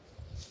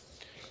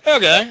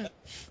 Okay.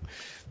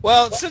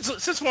 Well,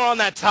 since we're on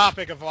that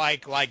topic of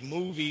like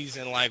movies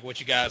and what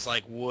you guys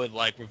would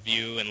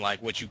review and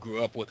what you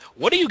grew up with,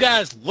 what do you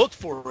guys look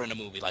for in a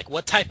movie?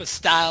 What type of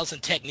styles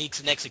and techniques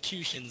and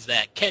executions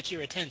that catch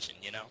your attention?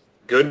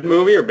 Good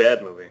movie or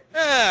bad movie?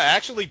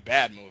 Actually,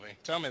 bad movie.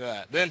 Tell me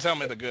that. Then tell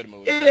me the good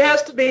movie. It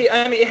has to be.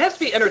 I mean, it has to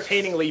be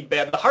entertainingly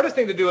bad. The hardest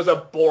thing to do is a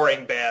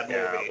boring bad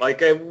movie. Yeah,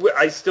 like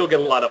I still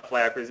get a lot of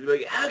flack for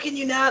like, how can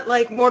you not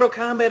like Mortal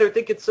Kombat or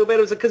think it's so bad?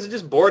 It was because it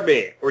just bored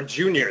me. Or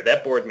Junior,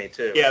 that bored me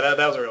too. Yeah, that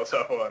was a real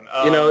tough one.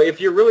 You know,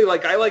 if you're really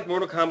like, I like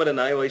Mortal Kombat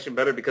Annihilation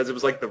better because it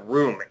was like The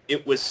Room.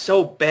 It was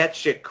so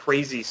batshit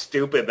crazy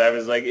stupid that I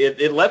was like,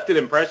 it left an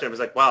impression. I was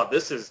like, wow,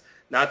 this is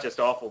not just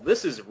awful.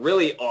 This is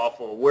really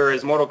awful.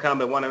 Whereas Mortal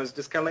Kombat 1, I was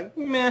just kind of like,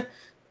 meh.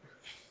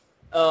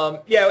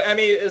 Yeah, I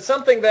mean, it's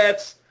something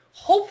that's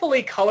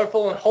hopefully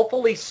colorful and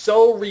hopefully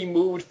so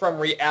removed from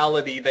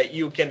reality that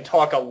you can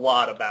talk a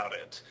lot about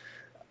it.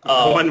 The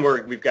one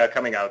we've got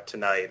coming out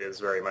tonight is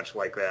very much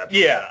like that.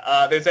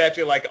 Yeah, there's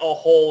actually like a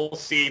whole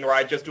scene where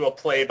I just do a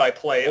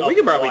play-by-play. Well, we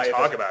can probably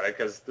talk about it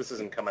because this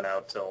isn't coming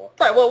out till.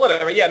 Right. Well,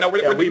 whatever. Yeah. No.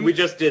 We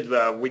just did.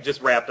 We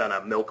just wrapped on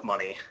a Milk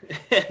Money,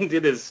 and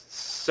it is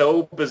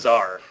so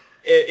bizarre.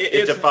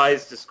 It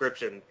defies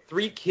description.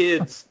 3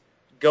 kids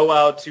go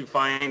out to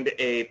find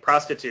a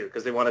prostitute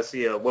because they want to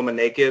see a woman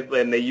naked,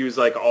 and they use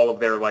like all of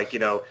their like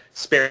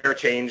spare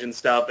change and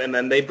stuff, and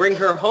then they bring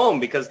her home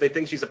because they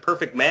think she's a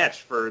perfect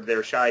match for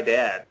their shy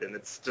dad, and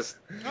it's just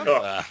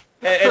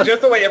and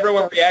just the way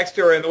everyone reacts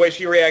to her and the way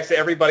she reacts to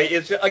everybody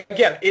is just,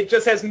 again, it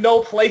just has no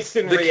place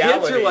in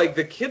reality.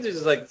 The kids are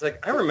just like, it's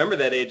like I remember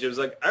that age. It was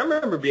like I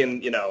remember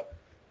being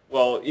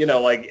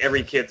like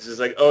every kid's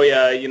just like, oh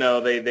yeah,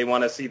 they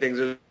want to see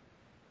things.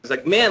 It's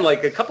like, man,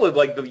 like a couple of,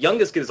 like, the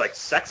youngest kid is, like,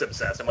 sex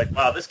obsessed. I'm like,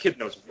 wow, this kid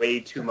knows way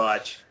too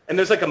much. And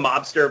there's, like, a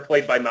mobster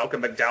played by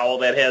Malcolm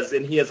McDowell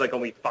and he has, like,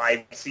 only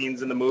 5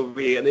 scenes in the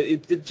movie. And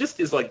it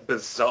just is, like,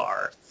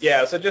 bizarre.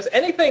 Yeah, so just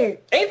anything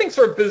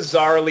sort of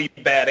bizarrely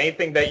bad,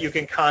 anything that you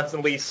can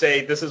constantly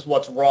say, this is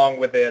what's wrong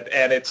with it,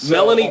 and it's so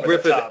Melanie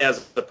Griffith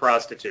as the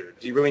prostitute.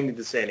 Do you really need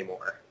to say any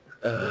more?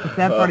 The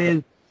sad part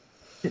is,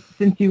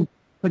 since you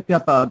picked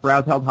up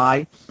Brows Held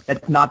High,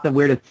 that's not the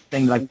weirdest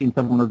thing that I've seen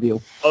someone review.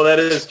 Oh, that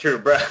is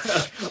true.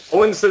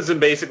 Owen Simpson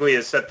basically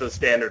has set the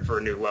standard for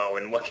a new low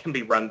and what can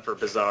be run for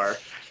bizarre.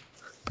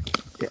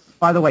 Yeah.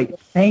 By the way,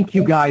 thank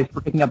you guys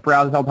for picking up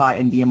Brows Held High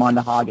and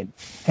Diamanda Hagen.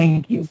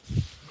 Thank you.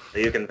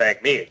 You can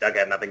thank me. Doug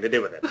had nothing to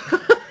do with it.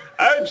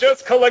 I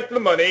just collect the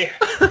money.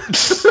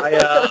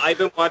 I've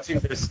been watching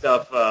their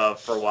stuff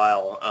for a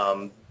while.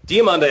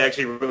 Diamanda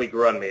actually really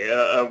grew on me.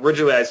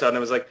 Originally I saw it and I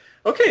was like,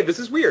 okay, this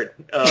is weird.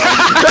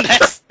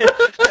 As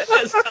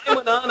time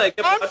went on,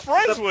 I'm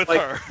friends with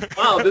her.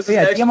 Wow, this is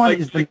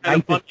actually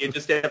kind of funny. You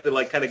just have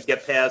to kind of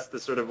get past the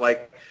sort of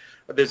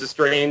there's a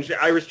strange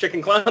Irish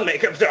chicken clown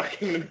makeup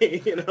talking to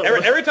me.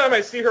 Every time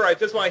I see her, I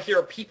just want to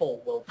hear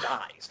people will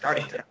die,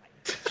 starting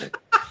tonight.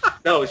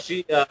 No,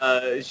 she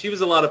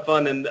was a lot of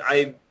fun, and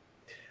I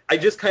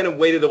just kind of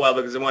waited a while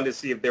because I wanted to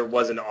see if there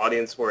was an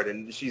audience for it,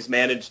 and she's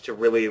managed to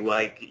really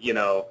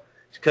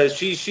because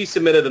she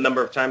submitted a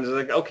number of times. I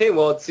was like, okay,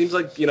 well, it seems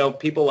like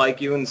people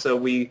like you, and so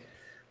we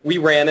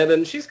ran it,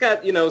 and she's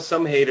got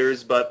some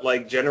haters, but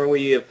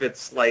generally, if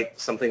it's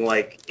something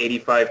like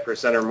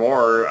 85% or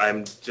more,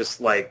 I'm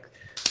just like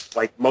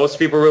most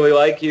people really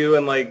like you,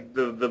 and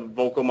the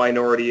vocal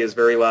minority is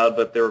very loud,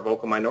 but they're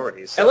vocal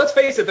minorities. So. And let's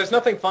face it, there's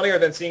nothing funnier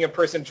than seeing a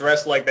person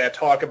dressed like that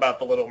talk about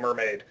The Little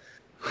Mermaid.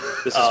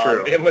 This is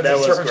true. That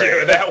was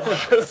great. That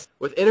was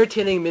with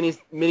entertaining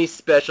mini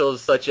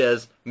specials such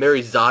as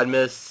Mary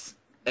Zodmus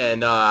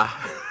and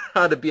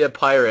How to Be a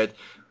Pirate.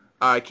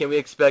 Can we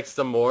expect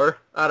some more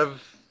out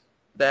of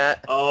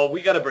that? Oh,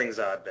 we got to bring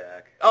Zod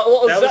back.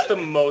 Well, that was the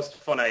most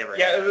fun I ever had.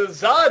 Yeah,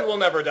 Zod will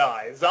never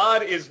die.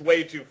 Zod is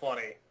way too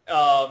funny.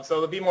 So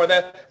there'll be more of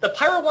that. The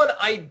pirate one,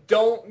 I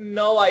don't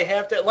know. I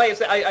have to, like I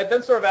said, I've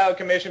been sort of out of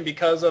commission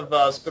because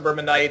of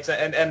Suburban Knights,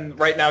 and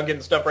right now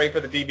getting stuff ready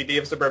for the DVD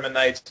of Suburban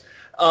Knights.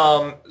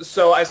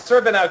 So I've sort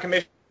of been out of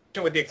commission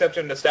with the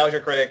exception of Nostalgia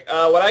Critic.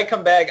 When I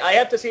come back, I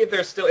have to see if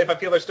I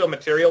feel there's still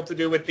material to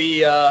do with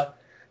the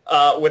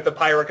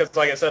pirate, because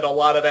like I said, a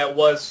lot of that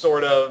was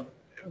sort of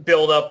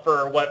build up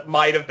for what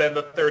might have been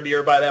the third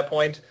year by that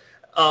point.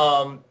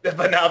 But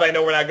now that I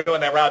know we're not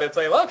going that route, it's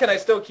like, well, can I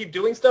still keep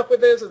doing stuff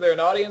with this? Is there an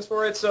audience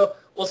for it? So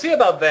we'll see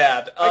about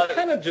that. I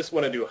kind of just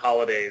want to do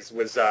holidays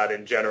with Zod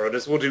in general.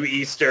 We'll do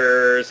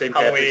Easter, St.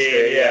 Patrick's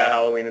Day,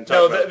 Halloween, and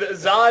talk about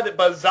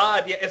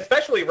Zod, yeah,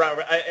 especially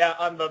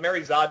on the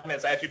Mary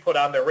Zodmas, I actually put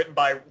on there, written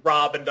by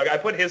Rob and Doug. I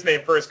put his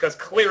name first because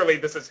clearly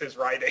this is his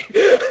writing.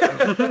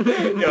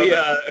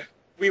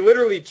 We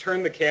literally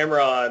turned the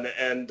camera on,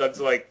 and Doug's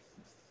like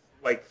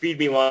feed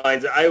me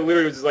lines. I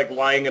literally was just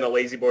lying in a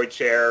lazy boy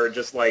chair,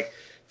 just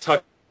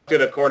tucked in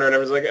a corner, and I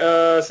was like,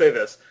 say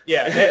this.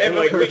 Yeah, and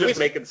we're just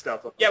making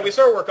stuff up. Yeah, we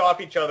sort of work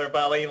off each other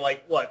by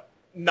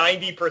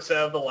 90%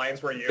 of the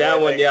lines were you. That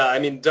one, yeah. I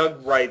mean,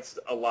 Doug writes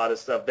a lot of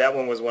stuff. That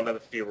one was one of the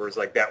few where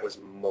that was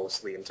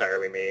mostly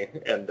entirely me,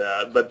 and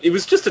but it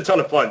was just a ton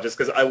of fun, just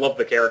because I love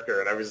the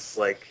character, and I was just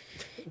I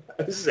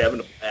was just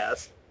having a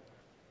blast.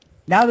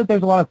 Now that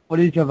there's a lot of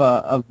footage of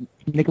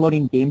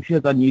Nickelodeon game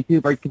shows on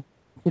YouTube, are you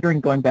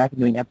considering going back and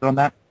doing an episode on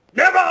that?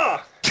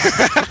 Never!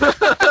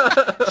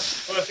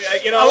 Well,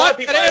 see, a lot of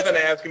people have been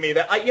asking me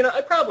that.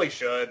 I probably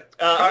should.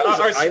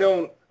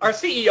 Our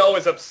CEO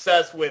is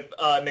obsessed with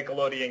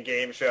Nickelodeon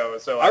game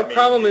shows. So Our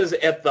problem is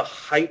at the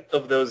height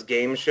of those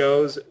game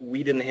shows,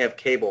 we didn't have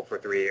cable for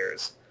 3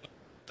 years.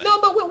 No,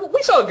 but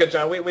we saw a good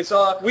chunk. We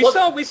saw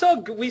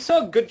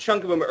a good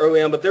chunk of them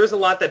early on, but there's a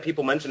lot that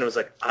people mentioned. I was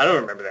like, I don't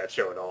remember that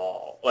show at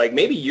all. Like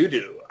maybe you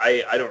do.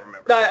 I don't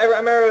remember. No, I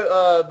remember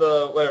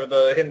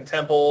the Hidden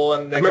Temple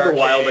and the I remember arcade.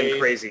 Wild and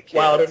Crazy Kids.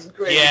 Wild and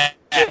Crazy. Yeah.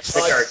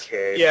 The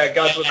arcade. Yeah,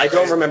 Guts was I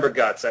don't remember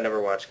Guts. I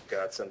never watched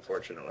Guts,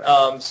 unfortunately.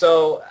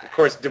 So of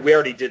course, we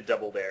already did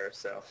Double Dare,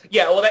 so.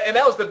 yeah, well, and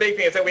that was the big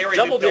thing is that we already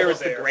Double did Dare is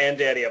the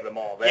granddaddy of them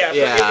all. Yeah,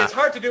 Yeah. So it's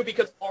hard to do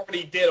because we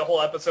already did a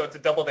whole episode to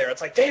Double Dare.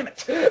 It's like, damn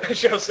it, I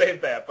should have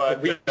saved that.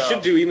 But we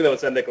should do, even though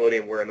it's on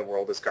Nickelodeon, Where in the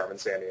World is Carmen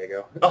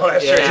Sandiego? Oh,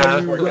 that's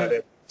Yeah. true.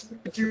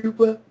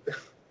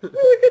 We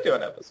could do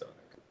an episode.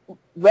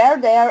 Were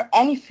there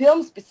any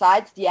films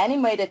besides the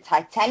animated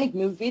Titanic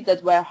movie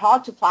that were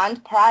hard to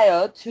find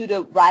prior to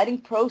the writing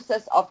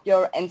process of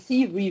your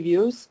NC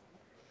reviews?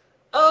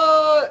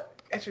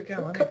 Actually,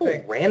 A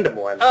couple random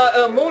ones.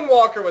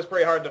 Moonwalker was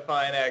pretty hard to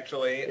find,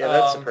 actually. Yeah,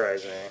 that's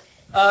surprising.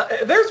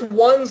 There's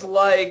ones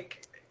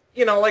like,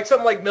 like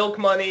something like Milk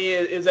Money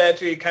is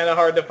actually kind of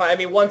hard to find. I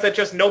mean, ones that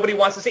just nobody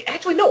wants to see.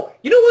 Actually, no.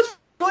 You know what's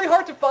really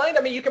hard to find?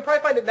 I mean, you can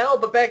probably find it now,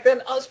 but back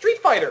then, Street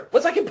Fighter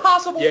was like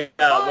impossible to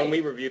find. When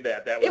we reviewed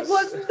that was... It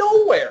was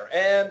nowhere.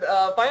 And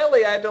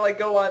finally, I had to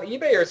go on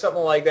eBay or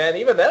something like that. And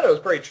even then, it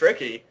was pretty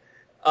tricky.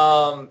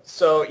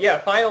 So, yeah,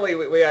 finally,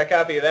 we got a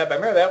copy of that. But I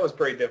remember that was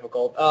pretty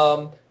difficult.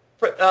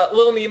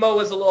 Little Nemo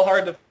was a little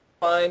hard to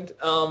find.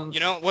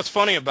 What's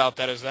funny about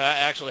that is that I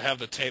actually have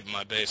the tape in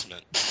my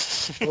basement.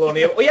 Little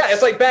Nemo. Well, yeah,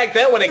 it's like back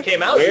then when it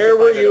came out. Where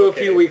were you a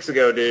few weeks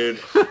ago, dude?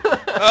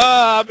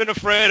 I've been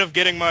afraid of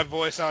getting my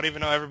voice out,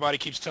 even though everybody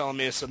keeps telling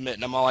me to submit.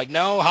 And I'm all like,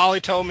 no,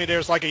 Holly told me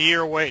there's like a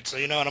year wait, so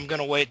I'm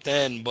going to wait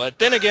then. But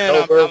then again, I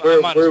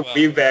might as well.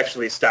 We've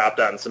actually stopped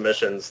on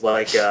submissions.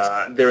 Like,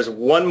 there's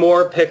one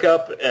more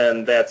pickup,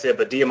 and that's it.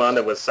 But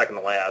Diamanda was second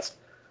to last.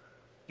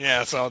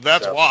 Yeah, so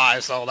that's why.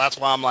 So that's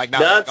why I'm like,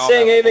 not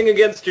saying anything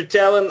against your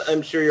talent.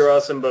 I'm sure you're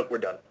awesome, but we're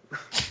done.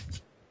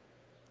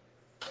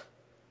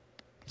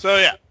 So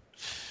yeah.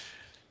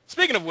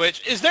 Speaking of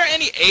which, is there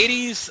any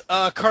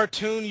 80s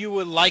cartoon you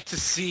would like to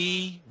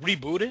see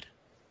rebooted?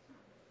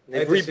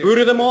 They've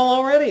rebooted them all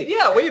already.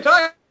 Yeah, what are you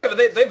talking about?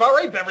 They've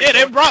already been rebooted. Yeah,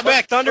 they brought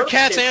back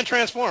Thundercats and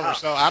Transformers,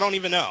 so I don't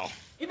even know.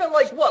 Even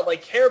like what?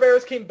 Like Care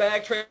Bears came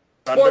back,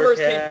 Transformers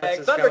came back,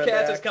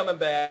 Thundercats is coming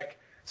back.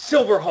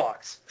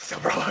 Silverhawks.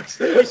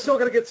 We still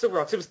gotta get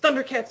Silverhawks. It was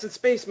Thundercats in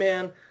space,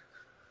 man.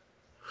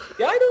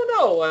 Yeah, I don't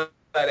know what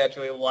I'd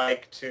actually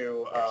like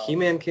to...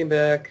 He-Man came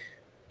back.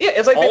 Yeah,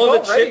 it's like all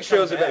of the chick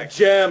shows are back.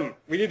 Gem.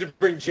 We need to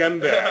bring Gem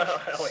back.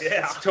 Hell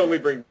yeah. Let's totally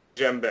bring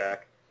Gem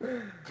back.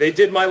 They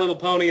did My Little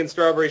Pony and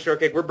Strawberry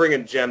Shortcake. We're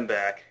bringing Gem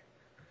back.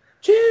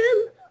 Gem!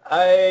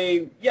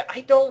 I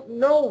don't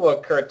know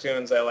what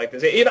cartoons I like to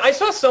see. I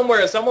saw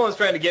somewhere someone was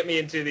trying to get me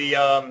into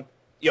the,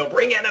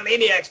 bring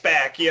Animaniacs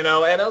back, and I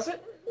was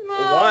like, no,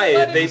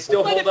 why? They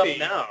still hold up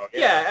now.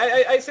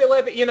 Yeah, I say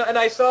let it be, and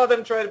I saw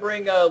them try to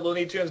bring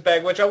Looney Tunes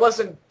back, which I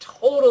wasn't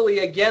totally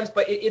against,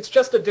 but it's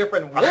just a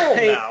different world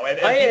now. And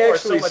I people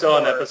actually are so saw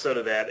much an episode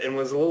of that and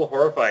was a little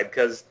horrified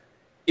because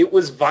it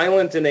was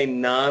violent in a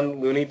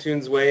non-Looney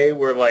Tunes way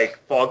where, like,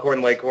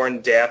 Foghorn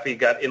Leghorn, Daffy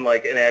got in,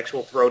 like, an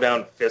actual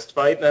throwdown fist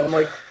fight, and I'm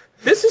like...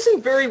 This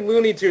isn't very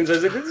Looney Tunes. I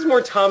was like, this is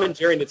more Tom and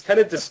Jerry, and it's kind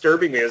of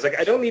disturbing me. I was like,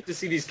 I don't need to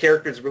see these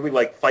characters really,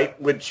 like,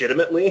 fight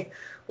legitimately.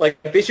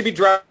 Like, they should be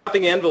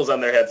dropping anvils on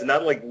their heads and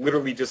not, like,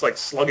 literally just, like,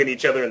 slugging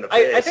each other in the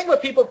face. I think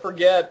what people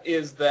forget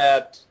is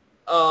that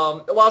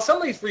while some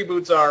of these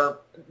reboots are,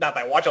 not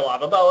that I watch a lot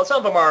of them, but some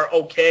of them are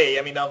okay.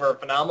 I mean, none of them are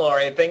phenomenal or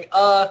anything.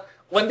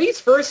 When these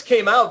first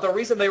came out, the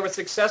reason they were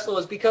successful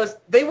is because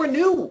they were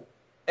new.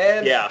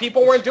 And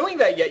people weren't doing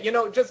that yet.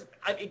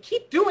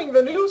 Keep doing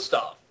the new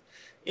stuff.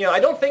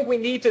 I don't think we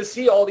need to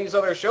see all these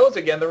other shows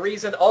again. The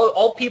reason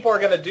all people are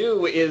going to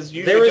do is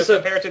usually just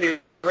compare to the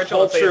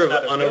original. Culture of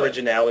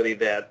unoriginality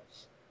that.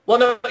 Well,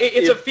 no,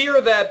 it's a fear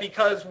that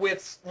because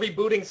with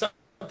rebooting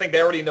something,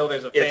 they already know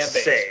there's a fan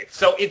base. Safe.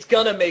 So it's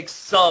going to make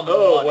some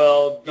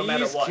money,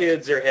 these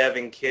kids are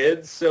having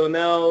kids, so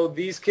now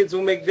these kids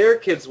will make their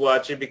kids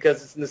watch it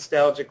because it's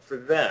nostalgic for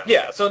them.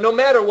 Yeah, so no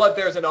matter what,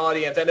 there's an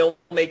audience, and it'll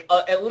make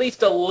at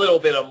least a little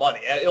bit of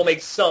money. It'll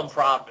make some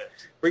profit.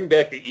 Bring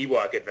back the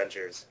Ewok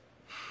Adventures.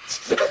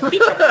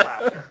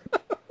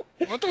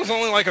 Weren't those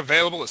only like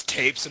available as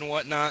tapes and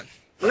whatnot?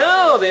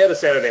 No, they had a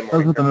Saturday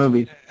morning. Those are the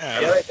movies.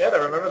 Yeah, they did. I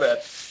remember that.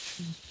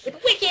 It's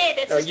wicked.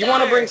 It's you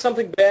want to bring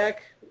something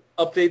back?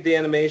 Update the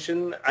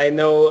animation. I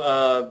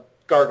know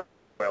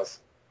Gargoyles.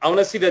 I want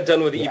to see that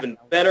done with even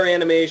better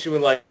animation.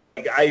 With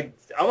I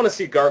want to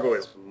see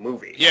Gargoyles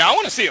movie. Yeah, I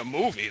want to see a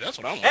movie. That's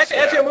what I want.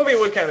 Actually, a movie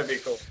would kind of be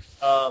cool.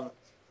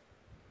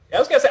 I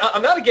was going to say,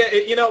 I'm not against,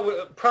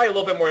 probably a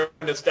little bit more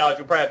nostalgia.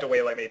 We'll probably have to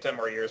wait like maybe 10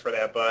 more years for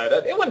that,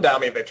 but it wouldn't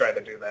doubt me if they tried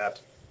to do that.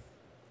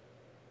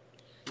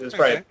 It's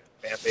probably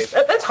fan base.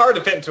 That's hard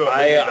to fit into a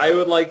movie. I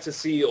would like to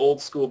see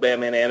old school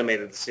Batman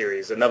animated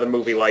series, another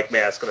movie like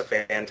Mask of the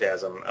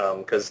Phantasm,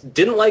 because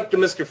didn't like the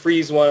Mr.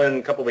 Freeze one and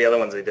a couple of the other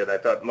ones they did. I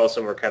thought most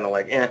of them were kind of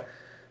like, eh.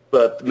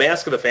 But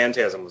Mask of the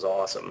Phantasm was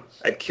awesome.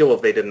 I'd kill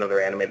if they did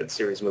another animated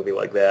series movie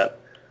like that.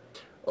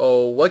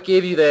 Oh, what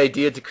gave you the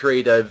idea to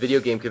create Video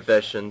Game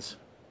Confessions?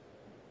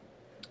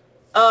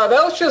 That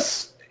was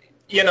just,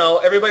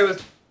 everybody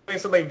was doing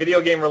something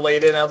video game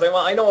related, and I was like,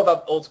 well, I know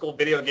about old school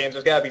video games.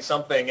 There's got to be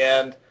something,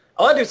 and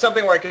I want to do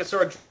something where I could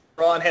sort of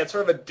draw and had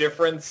sort of a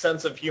different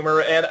sense of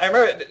humor. And I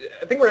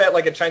think we're at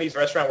like a Chinese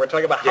restaurant. We're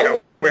talking about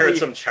how we're at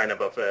some China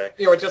buffet.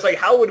 It's just like,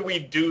 how would we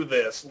do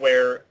this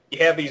where you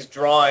have these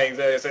drawings,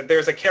 there's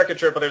a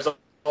caricature, but there's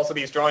also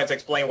these drawings that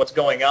explain what's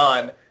going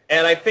on.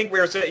 And I think you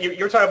were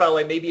talking about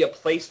like maybe a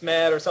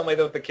placemat or something like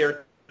that with the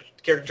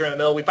character in the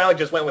middle. We finally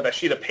just went with a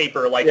sheet of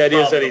paper. Like the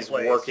idea is that he's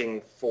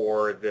working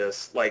for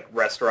this like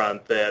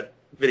restaurant that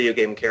video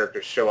game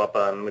characters show up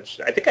on, which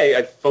I think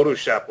I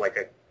photoshopped like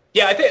a.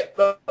 Yeah, I think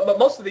but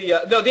most of the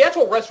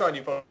actual restaurant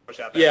you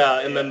photoshopped. Yeah,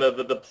 and then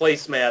the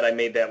placemat I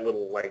made that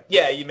little like.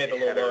 Yeah, you made the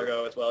little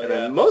logo as well. And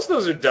then most of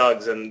those are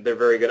Doug's, and they're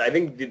very good. I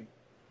think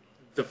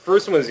the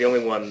first one was the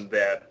only one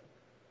that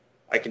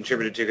I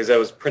contributed to because that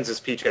was Princess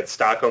Peach had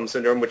Stockholm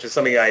Syndrome, which is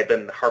something I had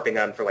been harping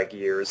on for like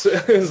years.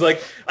 It was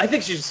like, I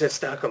think she just has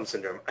Stockholm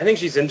Syndrome. I think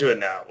she's into it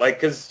now, like,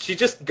 because she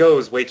just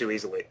goes way too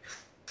easily,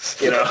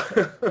 It's like,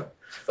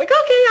 okay,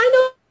 I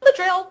know the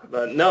drill.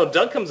 But no,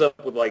 Doug comes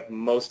up with like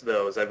most of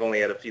those. I've only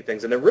had a few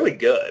things, and they're really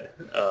good.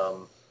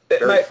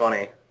 Very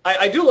funny.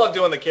 I do love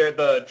doing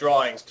the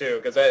drawings too,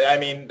 because I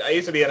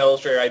used to be an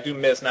illustrator. I do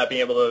miss not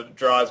being able to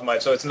draw as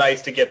much, so it's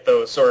nice to get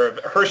those sort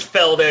of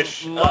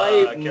Hirschfeldish.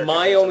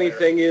 My only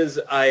thing is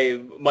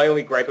my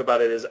only gripe about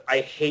it is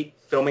I hate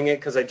filming it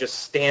because I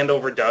just stand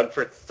over Doug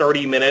for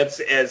 30 minutes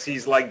as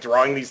he's like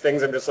drawing these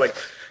things. I'm just like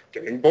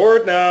getting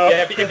bored now.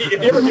 Yeah, if you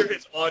ever hear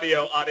his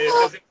audio on it,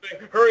 it's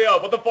like, hurry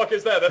up! What the fuck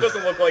is that? That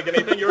doesn't look like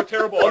anything. You're a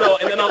terrible. Oh no!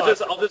 And then I'll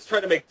just try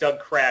to make Doug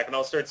crack, and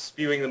I'll start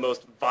spewing the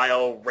most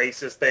vile,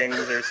 racist things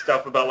or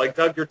stuff about like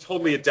Doug, you're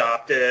totally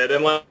adopted,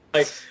 and like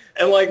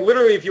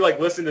literally, if you like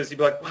listen to this, you'd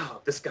be like,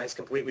 wow, this guy's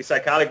completely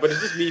psychotic. But it's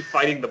just me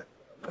fighting the.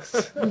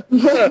 It's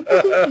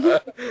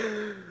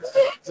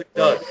like,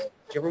 Doug, do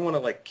you ever want to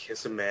like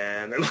kiss a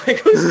man and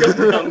like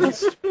go down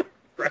these?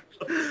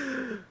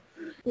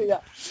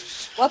 Yeah.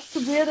 What's the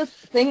weirdest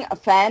thing a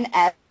fan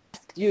asked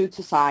you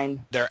to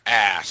sign? Their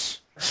ass.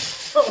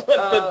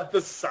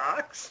 The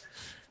socks?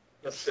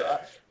 The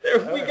socks.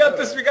 We got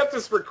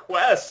this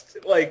request.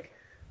 Like,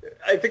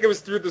 I think it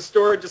was through the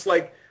store. Just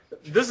like,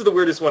 this is the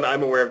weirdest one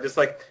I'm aware of. Just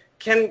like,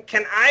 can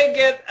I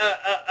get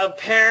a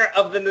pair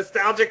of the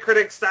Nostalgia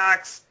Critic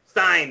socks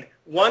signed?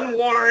 One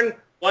worn,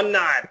 one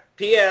not.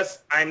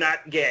 P.S. I'm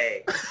not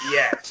gay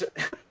yet.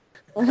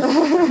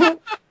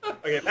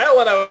 Okay, that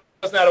one I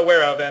was not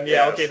aware of, and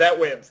yeah, okay, that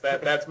wins.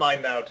 That's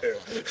mine now too.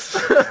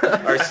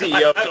 Our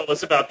CEO told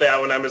us about that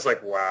one. I'm just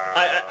like, wow.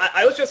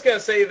 I was just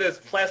gonna say this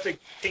plastic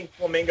pink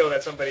flamingo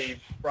that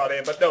somebody brought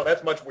in, but no,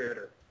 that's much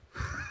weirder.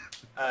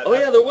 Oh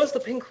yeah, there was the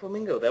pink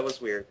flamingo. That was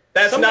weird.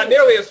 That's not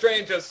nearly as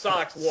strange as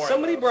socks worn.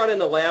 Somebody brought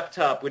in a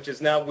laptop, which is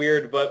not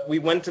weird, but we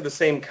went to the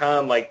same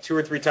con like 2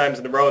 or 3 times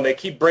in a row, and they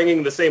keep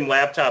bringing the same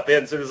laptop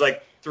in, so there's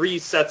like 3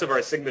 sets of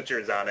our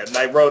signatures on it, and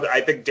I wrote, I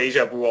think,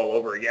 Deja Vu all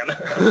over again.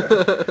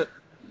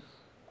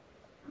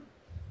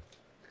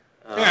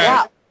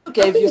 Yeah,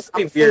 gave you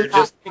something weird.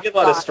 Just we get a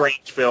lot of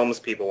strange films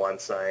people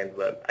want signed,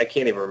 but I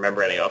can't even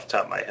remember any off the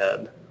top of my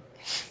head.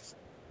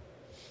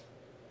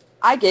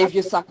 I gave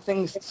you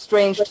something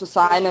strange to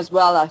sign as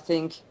well, I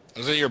think.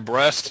 Was it your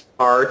breast?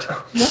 Art.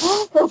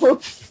 No. But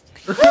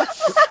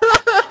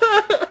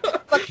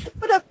it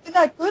would have been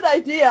a good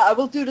idea. I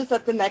will do this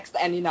at the next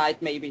Any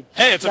Night, maybe.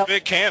 Hey, it's a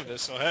big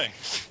canvas, so hey.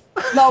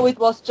 No, it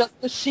was just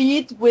a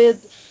sheet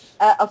with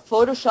a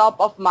Photoshop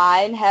of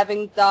mine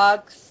having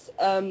Doug's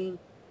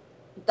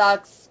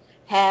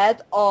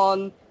head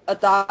on a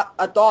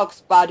dog's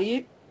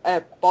body,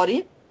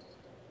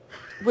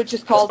 which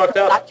is called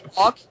Ducky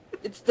Dog.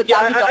 It's the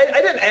Ducky Dog.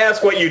 I didn't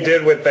ask what you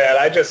did with that.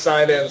 I just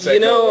signed in and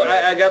said,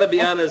 I got to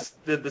be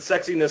honest, the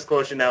sexiness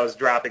quotient now is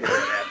dropping a bit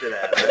after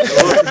that.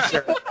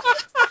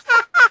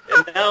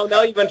 And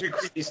now you've entered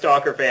creepy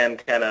stalker fan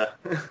kind of.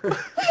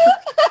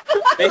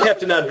 They have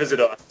to not visit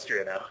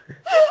Austria now.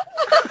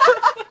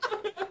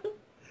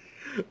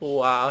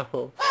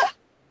 Wow.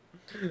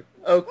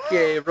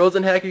 Okay,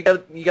 Rosenhack,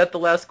 you got the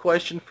last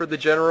question for the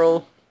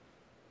general.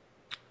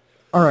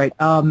 All right.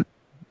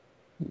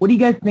 What do you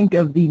guys think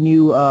of the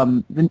new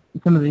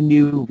some of the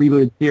new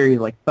rebooted series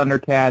like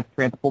Thundercats,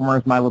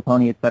 Transformers, My Little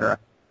Pony, etc.?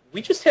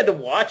 We just had to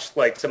watch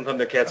like some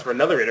Thundercats for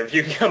another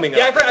interview coming up.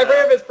 Yeah, I forget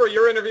if it's for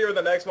your interview or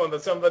the next one,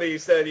 but somebody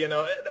said,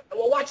 well,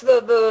 watch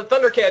the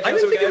Thundercats. I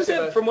didn't think it was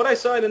that. From what I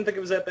saw, I didn't think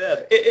it was that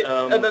bad.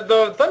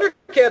 The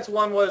Thundercats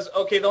one was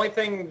okay. The only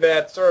thing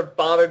that sort of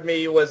bothered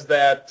me was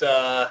that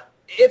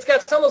it's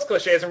got some of those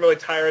cliches I'm really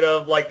tired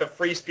of, like the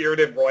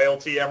free-spirited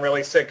royalty I'm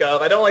really sick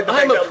of. I don't like the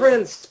fact I'm a that,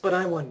 prince, but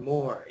I want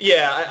more.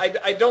 Yeah,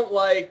 I don't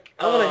like...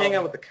 I want to hang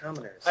out with the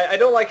commoners. I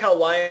don't like how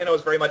Lionel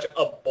is very much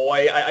a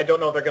boy. I don't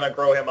know if they're going to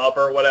grow him up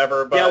or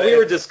whatever. But yeah, we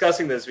were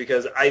discussing this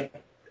because I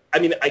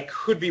mean, I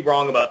could be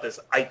wrong about this.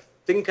 I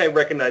think I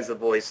recognize the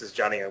voice as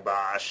Johnny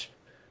Bosch,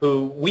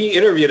 who we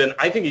interviewed, and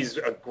I think he's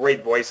a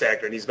great voice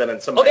actor, and he's been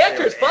in some. Oh, the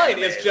actor's fine.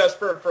 It's just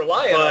for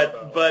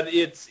Lionel. But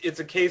it's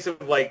a case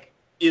of like,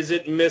 is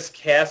it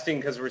miscasting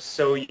because we're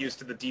so used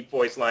to the deep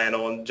voice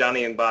Lionel, and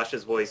Johnny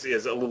Bosch's voice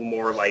is a little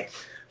more like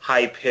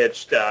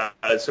high-pitched,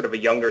 sort of a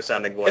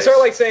younger-sounding voice. It's sort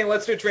of like saying,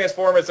 let's do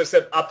Transformers,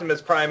 except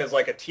Optimus Prime is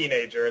like a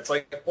teenager. It's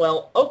like,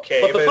 well,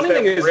 okay. But the funny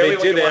thing is, really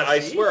they did it.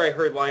 I swear I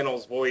heard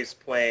Lionel's voice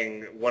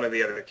playing one of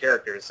the other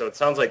characters, so it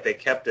sounds like they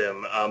kept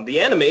him. The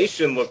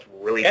animation looked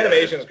really good.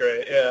 Animation's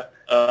great, yeah.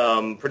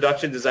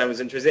 Production design was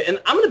interesting. And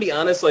I'm going to be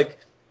honest, like,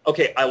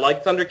 okay, I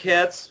like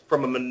Thundercats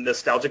from a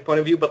nostalgic point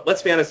of view, but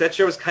let's be honest, that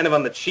show was kind of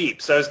on the cheap.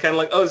 So I was kind of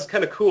like, oh, this is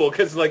kind of cool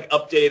because, like,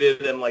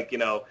 updated and, like, you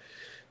know,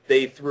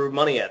 they threw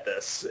money at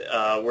this,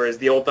 whereas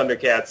the old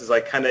Thundercats is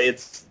like kind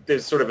of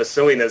there's sort of a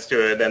silliness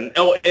to it, and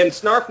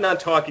Snarf not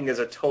talking is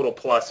a total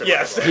plus.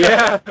 Yes,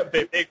 yeah.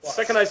 Big The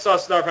second I saw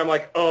Snarf, I'm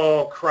like,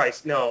 oh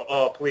Christ, no,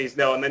 oh please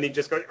no, and then he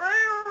just goes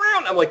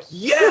around. I'm like,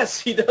 yes,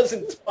 he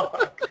doesn't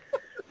talk.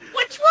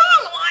 What's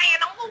wrong,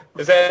 Lionel?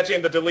 There's actually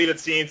in the deleted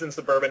scenes in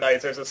Suburban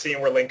Knights, there's a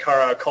scene where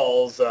Linkara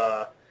calls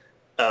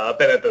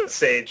Bennett the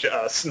Sage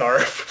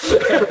Snarf.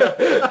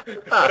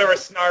 Whatever,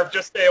 Snarf,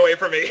 just stay away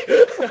from me.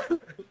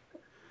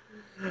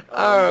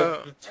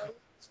 The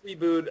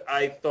reboot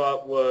I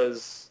thought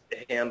was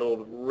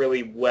handled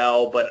really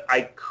well, but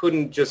I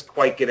couldn't just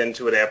quite get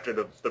into it after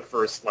the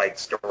first like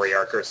story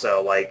arc or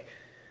so. Like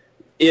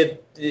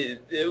it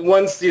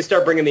once you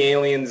start bringing the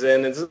aliens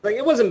in, it's like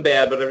it wasn't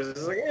bad, but it was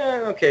just like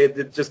okay,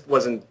 it just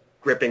wasn't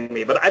gripping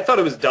me. But I thought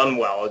it was done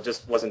well. It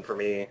just wasn't for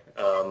me.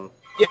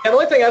 Yeah, the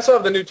only thing I saw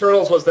of the new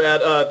Turtles was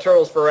that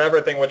Turtles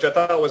Forever thing, which I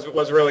thought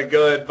was really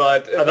good,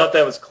 but I thought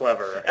that was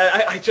clever.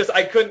 I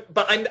couldn't,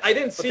 but I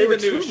didn't see the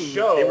new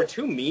show. They were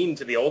too mean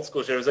to the old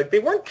school shows. Like they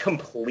weren't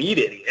complete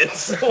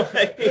idiots.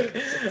 Like,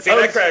 see,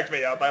 that cracked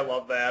me up. I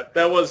love that.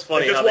 That was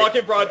funny. They just walk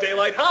in broad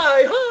daylight.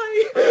 Hi.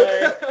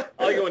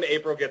 I like it when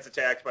April gets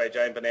attacked by a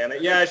giant banana.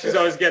 Yeah, she's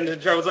always getting into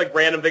trouble. It's like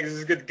random things.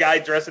 This good guy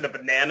dressed in a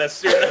banana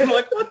suit. I'm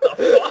like, what the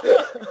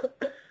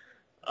fuck?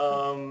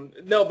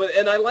 No,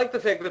 and I like the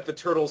fact that the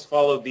Turtles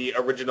followed the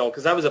original,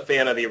 because I was a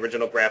fan of the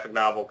original graphic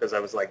novel because I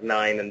was like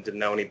 9 and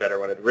didn't know any better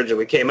when it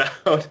originally came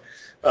out.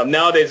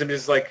 Nowadays, I'm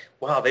just like,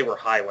 wow, they were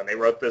high when they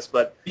wrote this.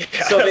 But yeah,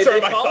 so they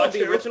followed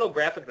the original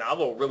graphic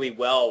novel really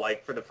well,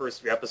 like for the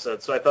first 3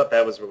 episodes. So I thought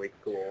that was really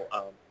cool.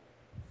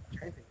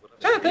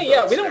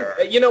 Yeah, we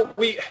don't. You know,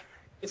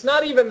 it's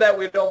not even that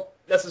we don't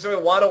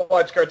necessarily want to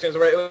watch cartoons.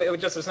 Right? It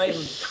was just it's not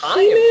even time.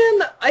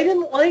 Man, I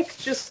didn't like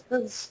just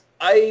because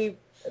I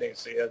didn't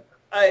see it.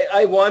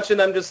 I watch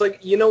and I'm just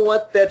like, you know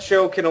what? That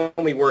show can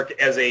only work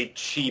as a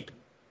cheap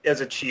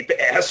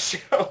ass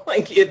show.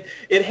 Like it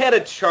had a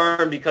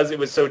charm because it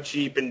was so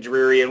cheap and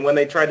dreary. And when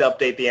they tried to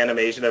update the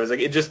animation, I was like,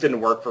 it just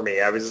didn't work for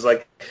me. I was just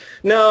like,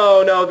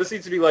 no, this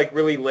needs to be like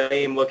really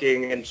lame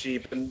looking and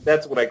cheap, and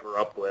that's what I grew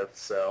up with.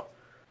 So,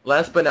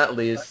 last but not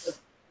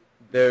least,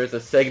 there's a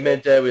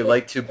segment that we'd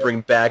like to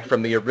bring back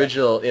from the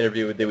original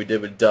interview that we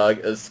did with Doug.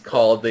 It's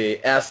called the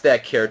Ask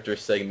That Character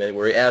segment,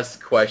 where we ask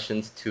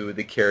questions to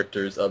the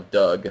characters of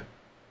Doug.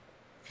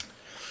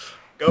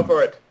 Go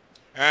for it.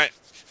 All right.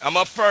 I'm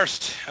up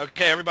first.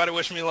 Okay, everybody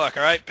wish me luck,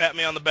 all right? Pat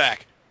me on the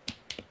back.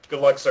 Good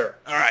luck, sir.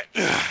 All right.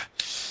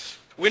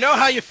 We know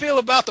how you feel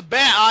about the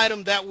bat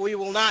item that we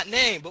will not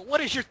name, but what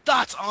is your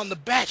thoughts on the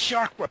bat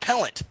shark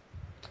repellent?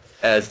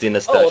 As the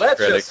nostalgia that's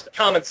critic. just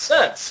common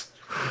sense.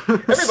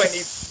 Everybody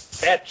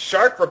needs bat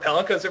shark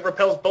repellent because it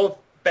repels both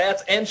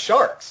bats and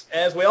sharks.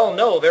 As we all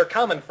know, they're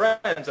common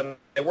friends and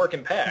they work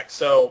in packs.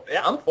 So,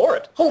 yeah, I'm for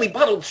it. Holy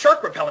bottled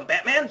shark repellent,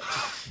 Batman!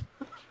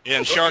 Yeah,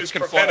 and sharks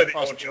can fly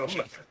across the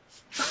ocean.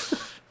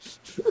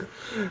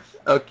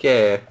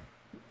 Okay,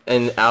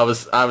 and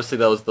obviously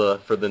that was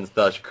for the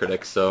nostalgia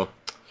critic. So,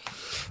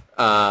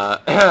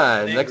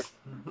 next.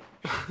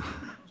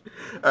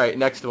 All right,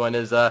 next one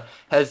is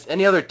has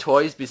any other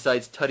toys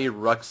besides Teddy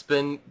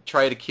Ruxpin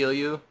tried to kill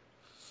you?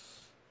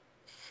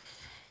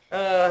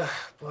 Boy,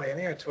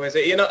 any other toys?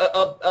 You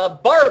know,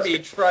 Barbie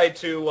tried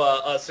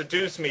to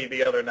seduce me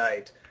the other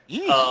night. I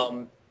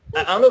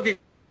don't know if you've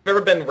ever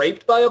been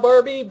raped by a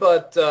Barbie,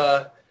 but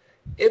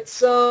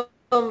it's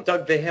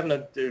Doug, they have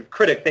no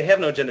critic. They have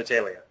no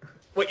genitalia.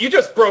 Well, you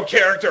just broke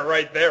character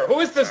right there. Who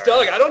is this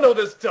Doug? I don't know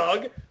this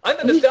Doug. I'm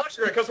the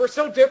nostalgia because we're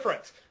so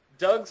different.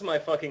 Doug's my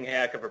fucking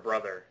hack of a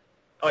brother.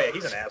 Oh yeah,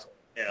 he's an asshole.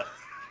 Yeah,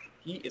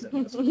 he is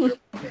an asshole.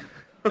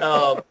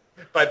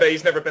 I bet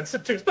he's never been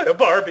seduced by a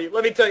Barbie.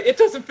 Let me tell you, it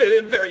doesn't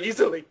fit in very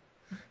easily.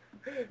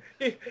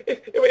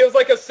 It was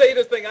like a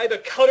sadist thing. I had to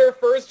cut her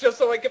first just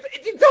so I could...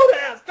 Don't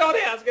ask!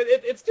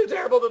 It's too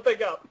terrible to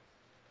think of.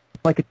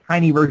 Like a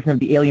tiny version of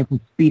the alien from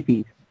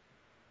Species.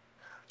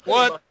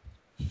 What?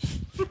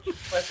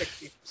 Classic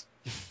Species.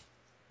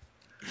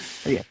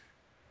 Yeah.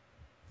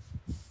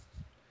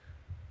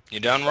 You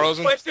done,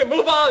 Rosen? Question,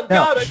 move on.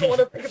 God, I don't want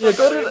to think about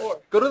that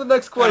anymore. Go to the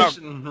next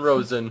question,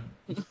 Rosen.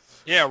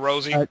 Yeah,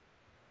 Rosie.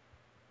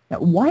 Now,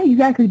 why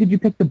exactly did you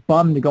pick the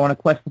bum to go on a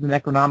quest for the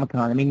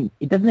Necronomicon? I mean,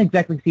 it doesn't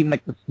exactly seem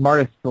like the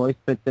smartest choice,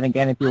 but then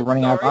again, if you're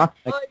running out of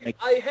options...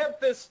 I have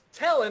this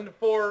talent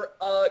for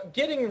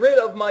getting rid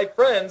of my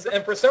friends,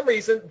 and for some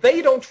reason,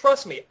 they don't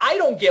trust me. I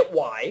don't get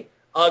why.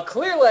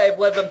 Clearly, I've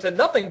led them to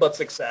nothing but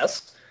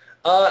success,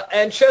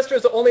 and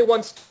Chester's the only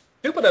one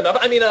stupid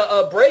enough,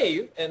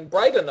 brave and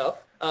bright enough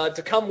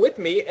to come with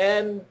me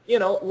and,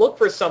 look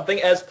for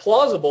something as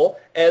plausible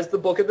as the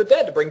Book of the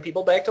Dead to bring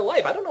people back to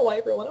life. I don't know why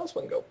everyone else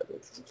wouldn't go for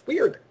this. It's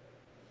weird.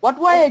 What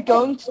were you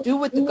going to do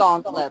with the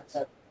gauntlets?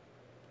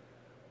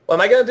 What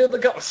am I going to do with the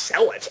gauntlet?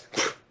 Sell it.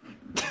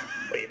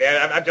 Wait,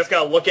 man, I'm just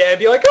going to look at it and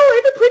be like, oh,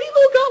 I have a pretty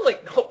little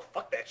gauntlet. No,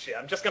 fuck that shit.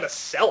 I'm just going to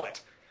sell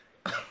it.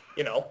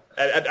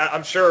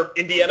 I'm sure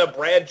Indiana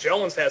Brad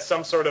Jones has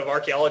some sort of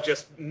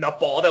archaeologist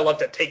nutball that love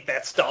to take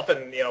that stuff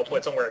and, put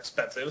it somewhere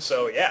expensive.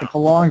 So, yeah. It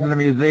belongs in a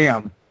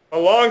museum.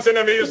 Belongs in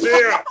a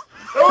museum.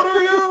 So do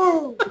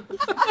you.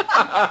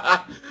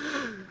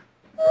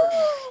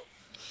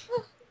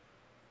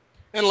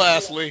 And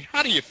lastly,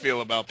 how do you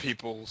feel about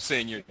people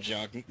seeing your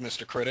junk,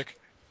 Mr. Critic?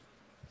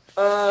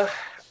 I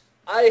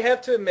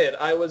have to admit,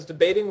 I was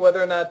debating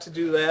whether or not to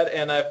do that,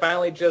 and I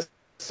finally just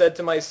said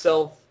to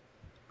myself,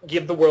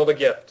 give the world a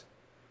gift.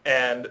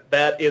 And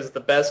that is the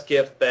best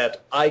gift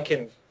that I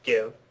can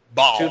give.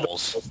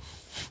 Balls.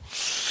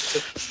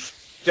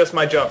 Just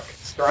my junk.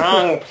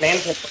 Strong,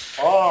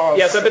 plentiful balls.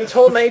 Yes, I've been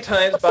told many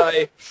times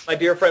by my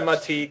dear friend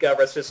Mati, God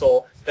rest his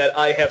soul, that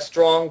I have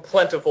strong,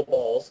 plentiful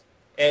balls.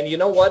 And you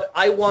know what?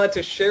 I wanted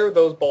to share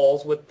those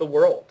balls with the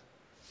world.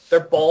 They're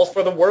balls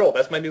for the world.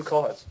 That's my new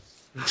cause.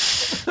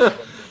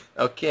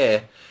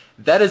 Okay.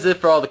 That is it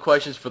for all the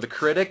questions for the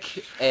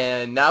critic,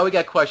 and now we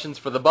got questions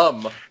for the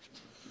bum.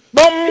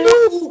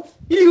 Bum!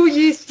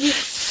 Yes.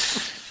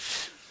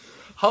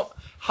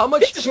 How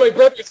much... This is my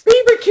brother's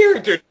favorite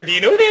character. Do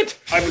you know that?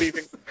 I'm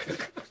leaving.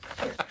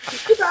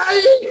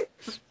 Goodbye!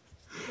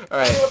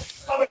 Alright.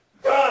 Oh,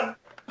 God.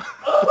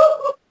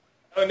 Oh.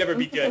 I'll never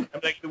be good.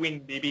 I'm like the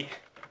wind, baby.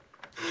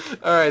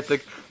 Alright, the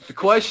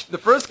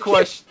first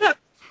question...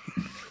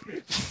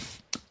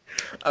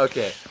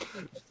 Okay.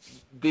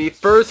 The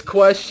first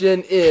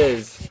question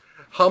is,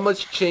 how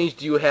much change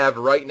do you have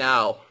right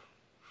now?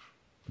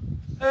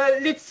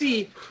 Let's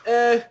see.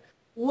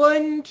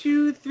 1,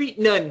 2, 3,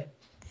 none.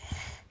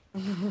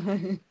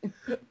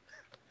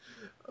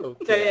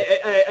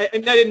 Okay.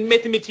 I'm not a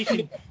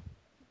mathematician.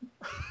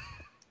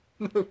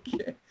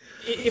 Okay.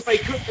 If I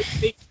could,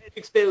 I'd make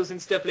magic spells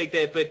and stuff like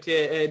that, but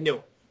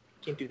no.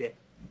 Can't do that.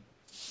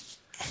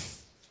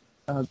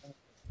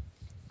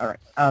 Alright.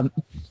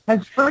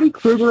 Has Freddy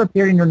Krueger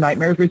appeared in your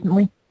nightmares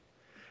recently?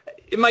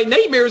 In my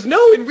nightmares,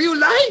 no, in real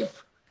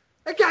life.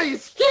 That guy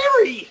is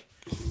scary.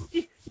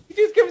 He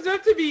just comes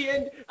up to me,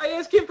 and I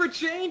ask him for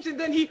change, and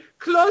then he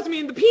claws me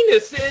in the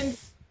penis, and...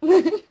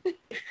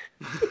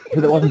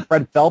 Because it wasn't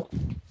Fred Phelps?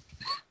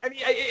 I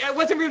mean, I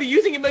wasn't really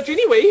using it much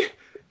anyway.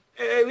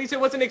 At least I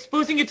wasn't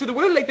exposing it to the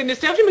world like the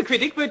Nostalgia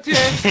Critic, but...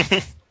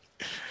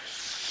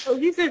 Oh,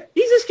 he's a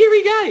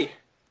scary guy.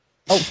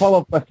 Oh,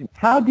 follow-up question.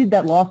 How did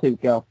that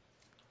lawsuit go?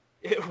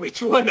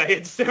 Which one? I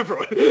had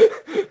several.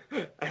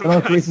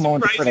 most recent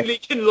one with the surprisingly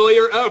can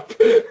lawyer up.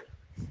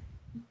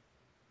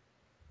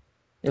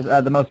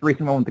 The most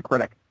recent one with the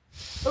critic.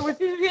 Oh,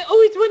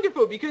 it's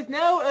wonderful, because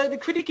now the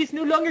critic is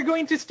no longer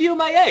going to steal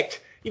my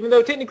act. Even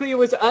though technically it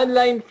was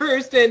online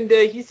first, and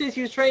he says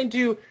he was trying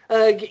to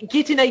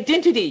get an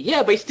identity.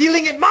 Yeah, by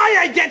stealing my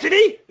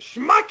identity!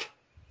 Schmuck!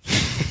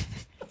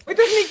 Why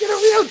doesn't he get a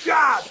real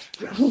job?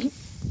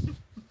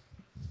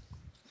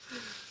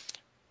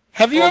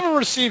 Have you ever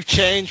received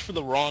change for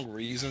the wrong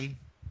reason?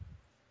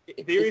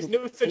 There is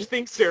no such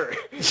thing, sir.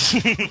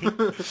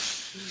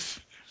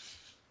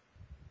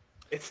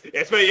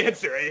 That's my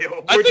answer.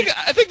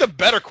 I think the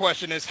better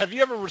question is, have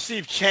you ever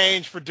received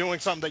change for doing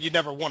something that you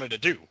never wanted to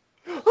do?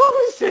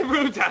 Oh,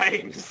 several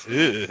times.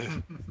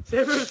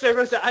 Several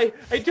times.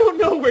 I don't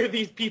know where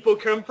these people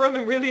come from,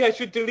 and really I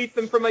should delete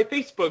them from my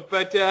Facebook.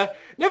 But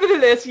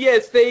nevertheless,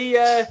 yes, they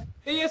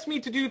asked me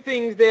to do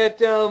things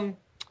that,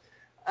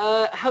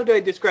 how do I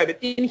describe it?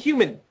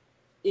 Inhuman.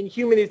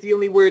 Inhuman is the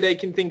only word I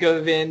can think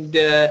of, and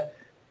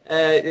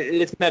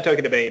let's not talk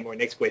about it anymore.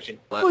 Next question.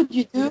 What would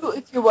you do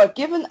if you were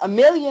given $1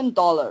 million?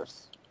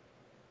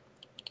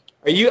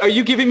 Are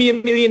you giving me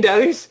 $1 million?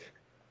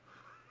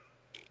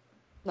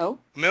 No.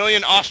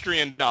 $1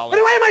 Austrian dollars.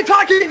 Why am I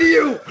talking to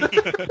you?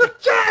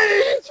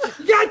 Change!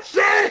 You got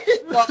change!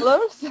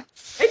 Dollars?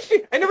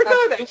 I never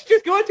thought of that. I should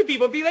just go up to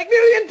people and be like, $1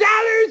 million!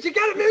 You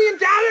got $1 million!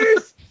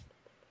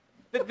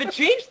 The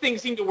change thing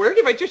seemed to work.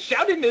 If I just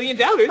shouted $1 million,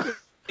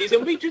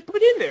 somebody just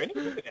put in there. I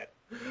never did that.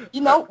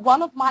 You know,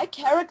 one of my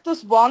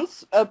characters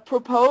once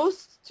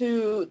proposed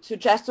to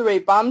Chester Ray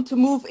Bum to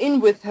move in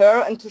with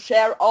her and to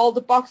share all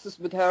the boxes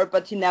with her,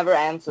 but he never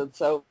answered,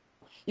 so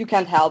you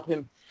can't help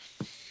him.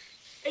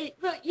 Hey,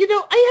 well,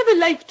 I have a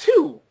life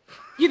too.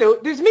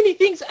 There's many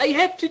things I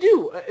have to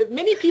do.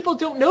 Many people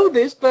don't know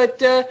this,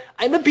 but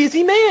I'm a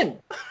busy man.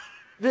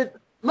 the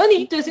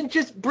money doesn't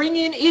just bring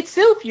in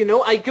itself, you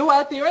know. I go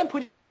out there, I'm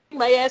putting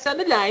my ass on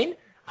the line.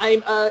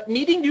 I'm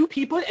meeting new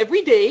people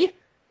every day.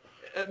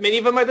 Many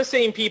of them are the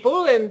same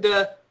people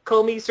and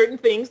call me certain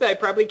things that I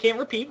probably can't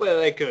repeat.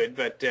 Well, I could,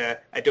 but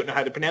I don't know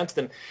how to pronounce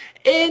them.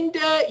 And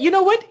you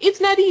know what?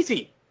 It's not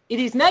easy. It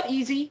is not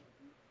easy.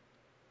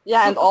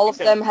 Yeah, and all of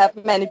them have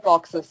many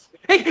boxes.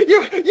 Hey,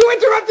 you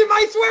interrupted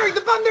my swearing.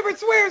 The bum never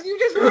swears. You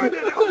just ruined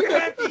it. I hope you're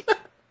happy.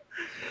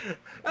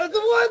 That's the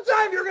one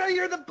time you're going to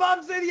hear the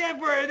bum say the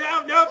F-word.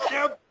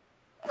 Nope.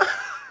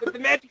 But the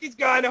magic is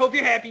gone. I hope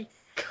you're happy.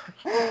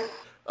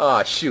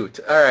 Oh, shoot.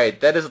 All right,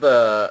 that is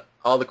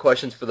all the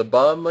questions for the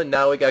bum.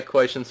 Now we got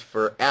questions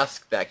for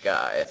Ask That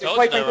Guy.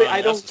 Quite frankly,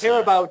 I don't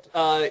care about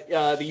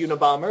the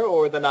Unabomber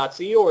or the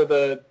Nazi or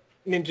the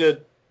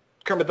Ninja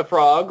Kermit the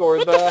Frog or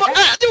He's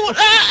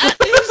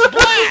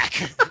black!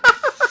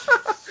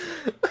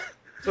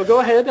 So go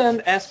ahead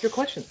and ask your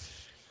questions.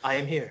 I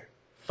am here.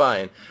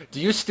 Fine. Do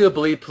you still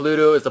believe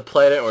Pluto is a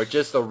planet or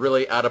just a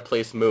really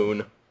out-of-place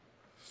moon?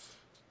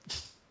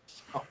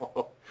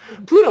 Oh,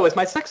 Pluto is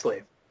my sex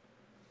slave.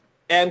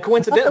 And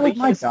coincidentally,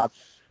 my job.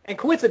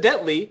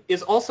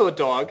 is also a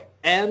dog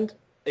and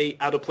a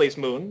out-of-place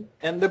moon,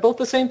 and they're both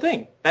the same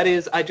thing. That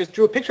is, I just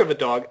drew a picture of a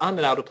dog on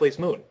an out-of-place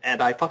moon,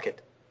 and I fuck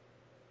it.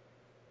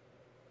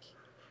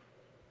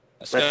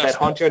 Let that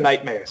haunt your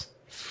nightmares.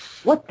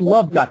 What's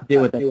love got to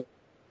do with it?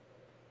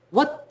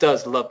 What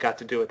does love got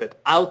to do with it?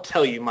 I'll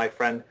tell you, my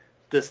friend.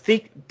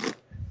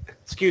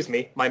 Excuse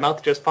me, my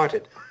mouth just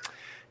farted.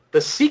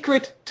 The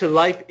secret to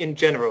life in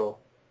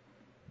general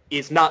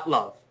is not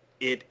love.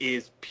 It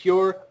is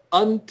pure,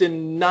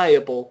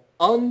 undeniable,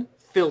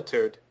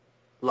 unfiltered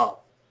love.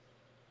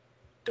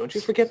 Don't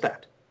you forget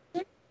that.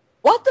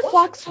 What the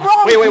fuck's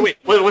wrong? Wait.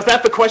 Was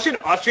that the question?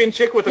 Austrian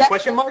chick with a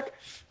question mark?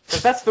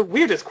 'Cause that's the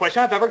weirdest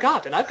question I've ever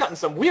got, and I've gotten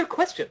some weird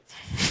questions.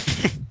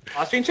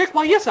 Austrian chick?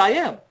 Why, yes, I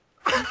am.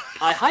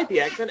 I hide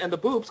the accent and the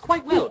boobs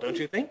quite well, don't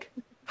you think?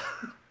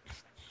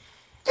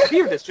 The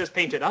beard is just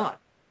painted on.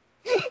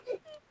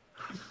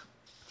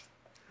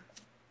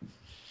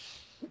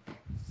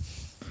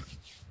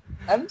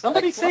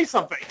 Somebody say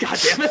something. God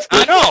damn it.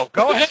 I know.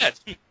 Go ahead.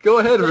 Go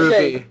ahead,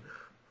 Ruby.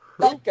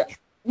 Okay.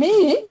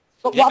 Me?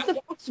 But what the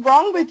fuck's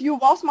wrong with you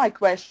was my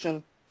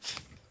question.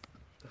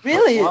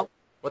 Really?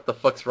 What the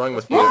fuck's wrong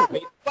with you? Yeah,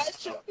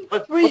 question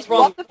three. What's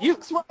wrong What the with you?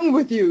 fuck's wrong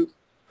with you?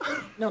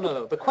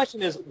 No. The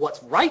question is,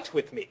 what's right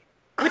with me?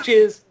 Which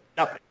is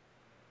nothing.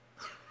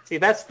 See,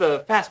 that's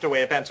the faster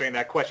way of answering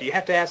that question. You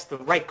have to ask the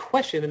right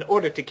question in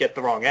order to get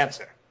the wrong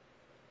answer.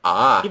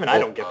 Ah. Even I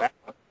don't get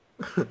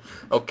that.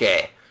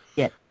 Okay.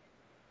 Yeah.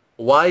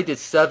 Why did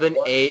 7,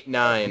 8,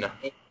 9?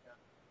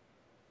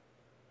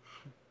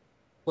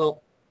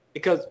 Well,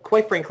 because,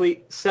 quite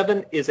frankly,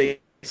 7 is a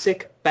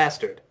sick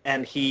bastard,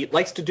 and he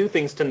likes to do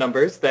things to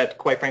numbers that,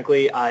 quite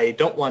frankly, I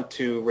don't want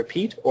to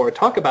repeat or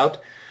talk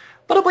about,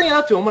 but I'll bring it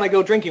up to him when I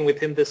go drinking with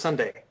him this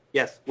Sunday.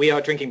 Yes, we are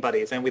drinking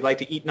buddies, and we like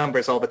to eat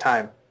numbers all the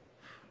time.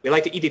 We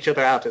like to eat each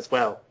other out as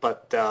well,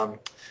 but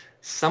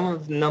some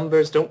of the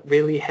numbers don't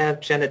really have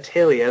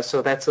genitalia,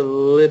 so that's a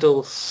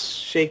little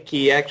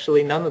shaky.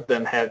 Actually, none of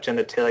them have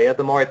genitalia.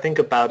 The more I think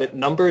about it,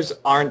 numbers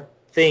aren't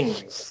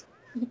things.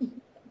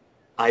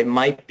 I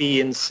might be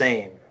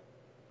insane.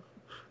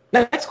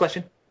 Next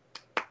question.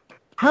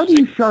 How do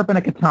you sharpen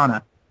a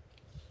katana?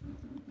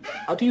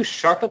 How do you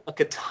sharpen a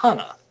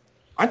katana?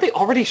 Aren't they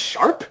already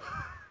sharp?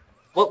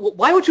 Well,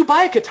 why would you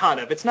buy a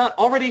katana if it's not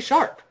already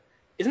sharp?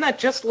 Isn't that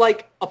just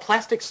like a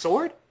plastic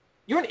sword?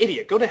 You're an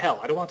idiot. Go to hell.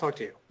 I don't want to talk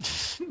to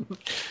you.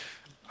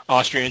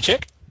 Austrian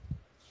chick?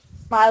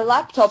 My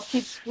laptop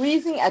keeps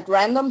freezing at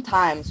random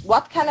times.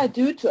 What can I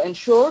do to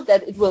ensure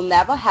that it will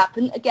never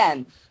happen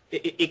again?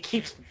 It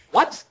keeps...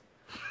 What?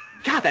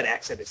 God, that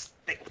accent is...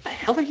 What the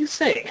hell are you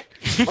saying?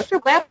 What's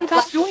your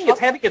laptop doing? It's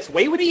having its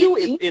way with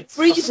you? It's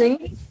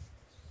freezing.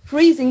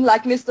 Freezing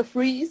like Mr.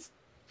 Freeze.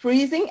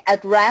 Freezing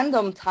at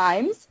random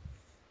times.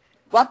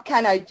 What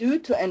can I do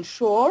to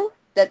ensure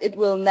that it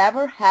will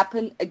never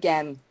happen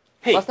again?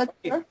 Hey, was that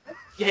clear?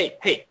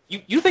 Hey,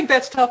 you think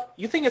that's tough?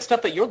 You think it's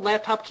tough that your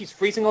laptop keeps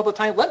freezing all the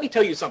time? Let me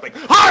tell you something.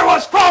 I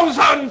was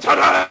frozen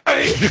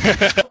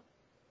today!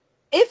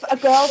 If a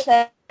girl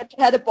said she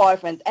had a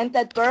boyfriend and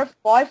that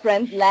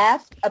boyfriend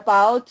laughed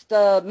about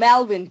the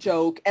Melvin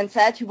joke and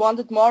said he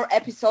wanted more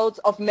episodes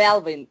of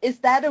Melvin, is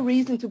that a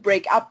reason to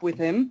break up with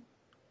him?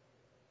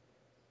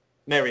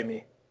 Marry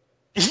me.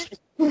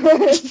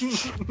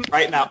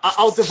 Right now.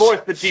 I'll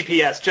divorce the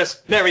GPS.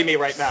 Just marry me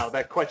right now.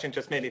 That question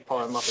just made me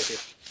fall in love with you.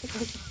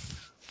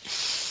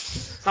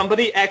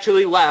 Somebody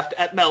actually laughed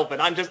at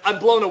Melvin. I'm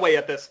blown away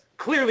at this.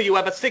 Clearly you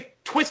have a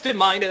sick, twisted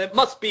mind and it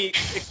must be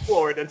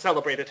explored and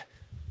celebrated.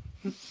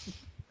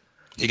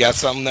 You got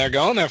something there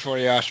going there for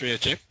you, Austria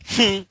chick.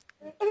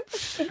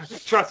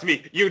 Trust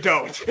me, you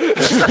don't. No,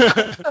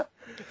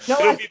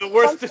 It'll be the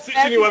worst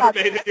decision you ever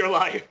made in your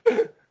life.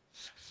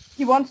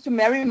 He wants to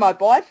marry my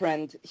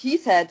boyfriend. He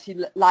said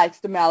he likes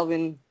the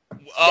Melvin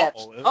sketch.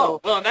 Oh,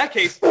 well, in that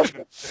case...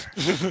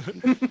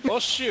 Well,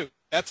 shoot.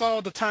 That's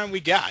all the time we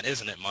got,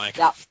 isn't it, Mike?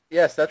 Yeah.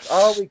 Yes, that's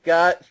all we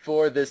got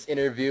for this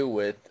interview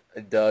with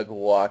Doug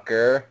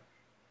Walker.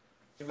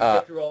 Did we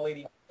get through all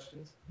 80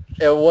 questions?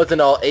 It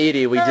wasn't all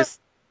 80.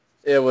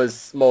 It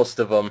was most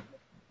of them.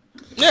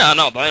 Yeah,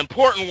 no, the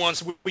important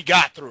ones we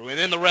got through, and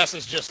then the rest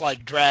is just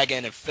like drag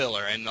in and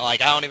filler, and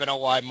like I don't even know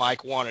why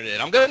Mike wanted it.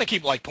 I'm gonna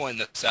keep like pointing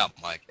this out,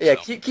 Mike. Yeah,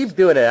 so. keep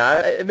doing it.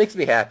 It makes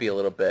me happy a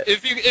little bit.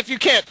 If you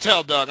can't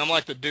tell, Doug, I'm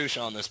like the douche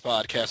on this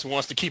podcast who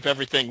wants to keep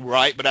everything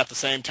right, but at the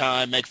same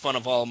time make fun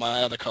of all of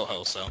my other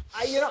co-hosts. So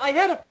I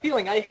had a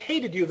feeling. I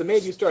hated you the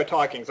minute you started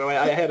talking, so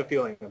I had a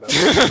feeling about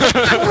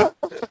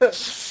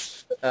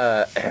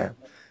it.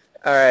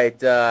 All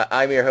right,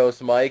 I'm your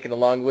host, Mike, and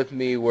along with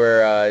me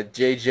were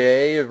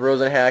JJ,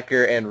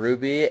 Rosenhacker, and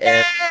Ruby,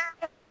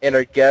 and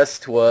our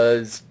guest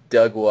was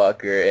Doug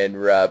Walker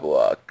and Rob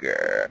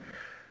Walker.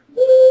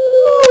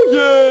 Woo,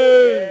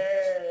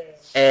 yay!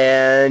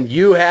 And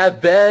you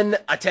have been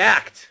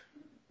attacked.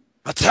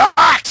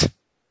 Attacked!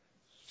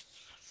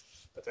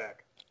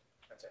 Attack.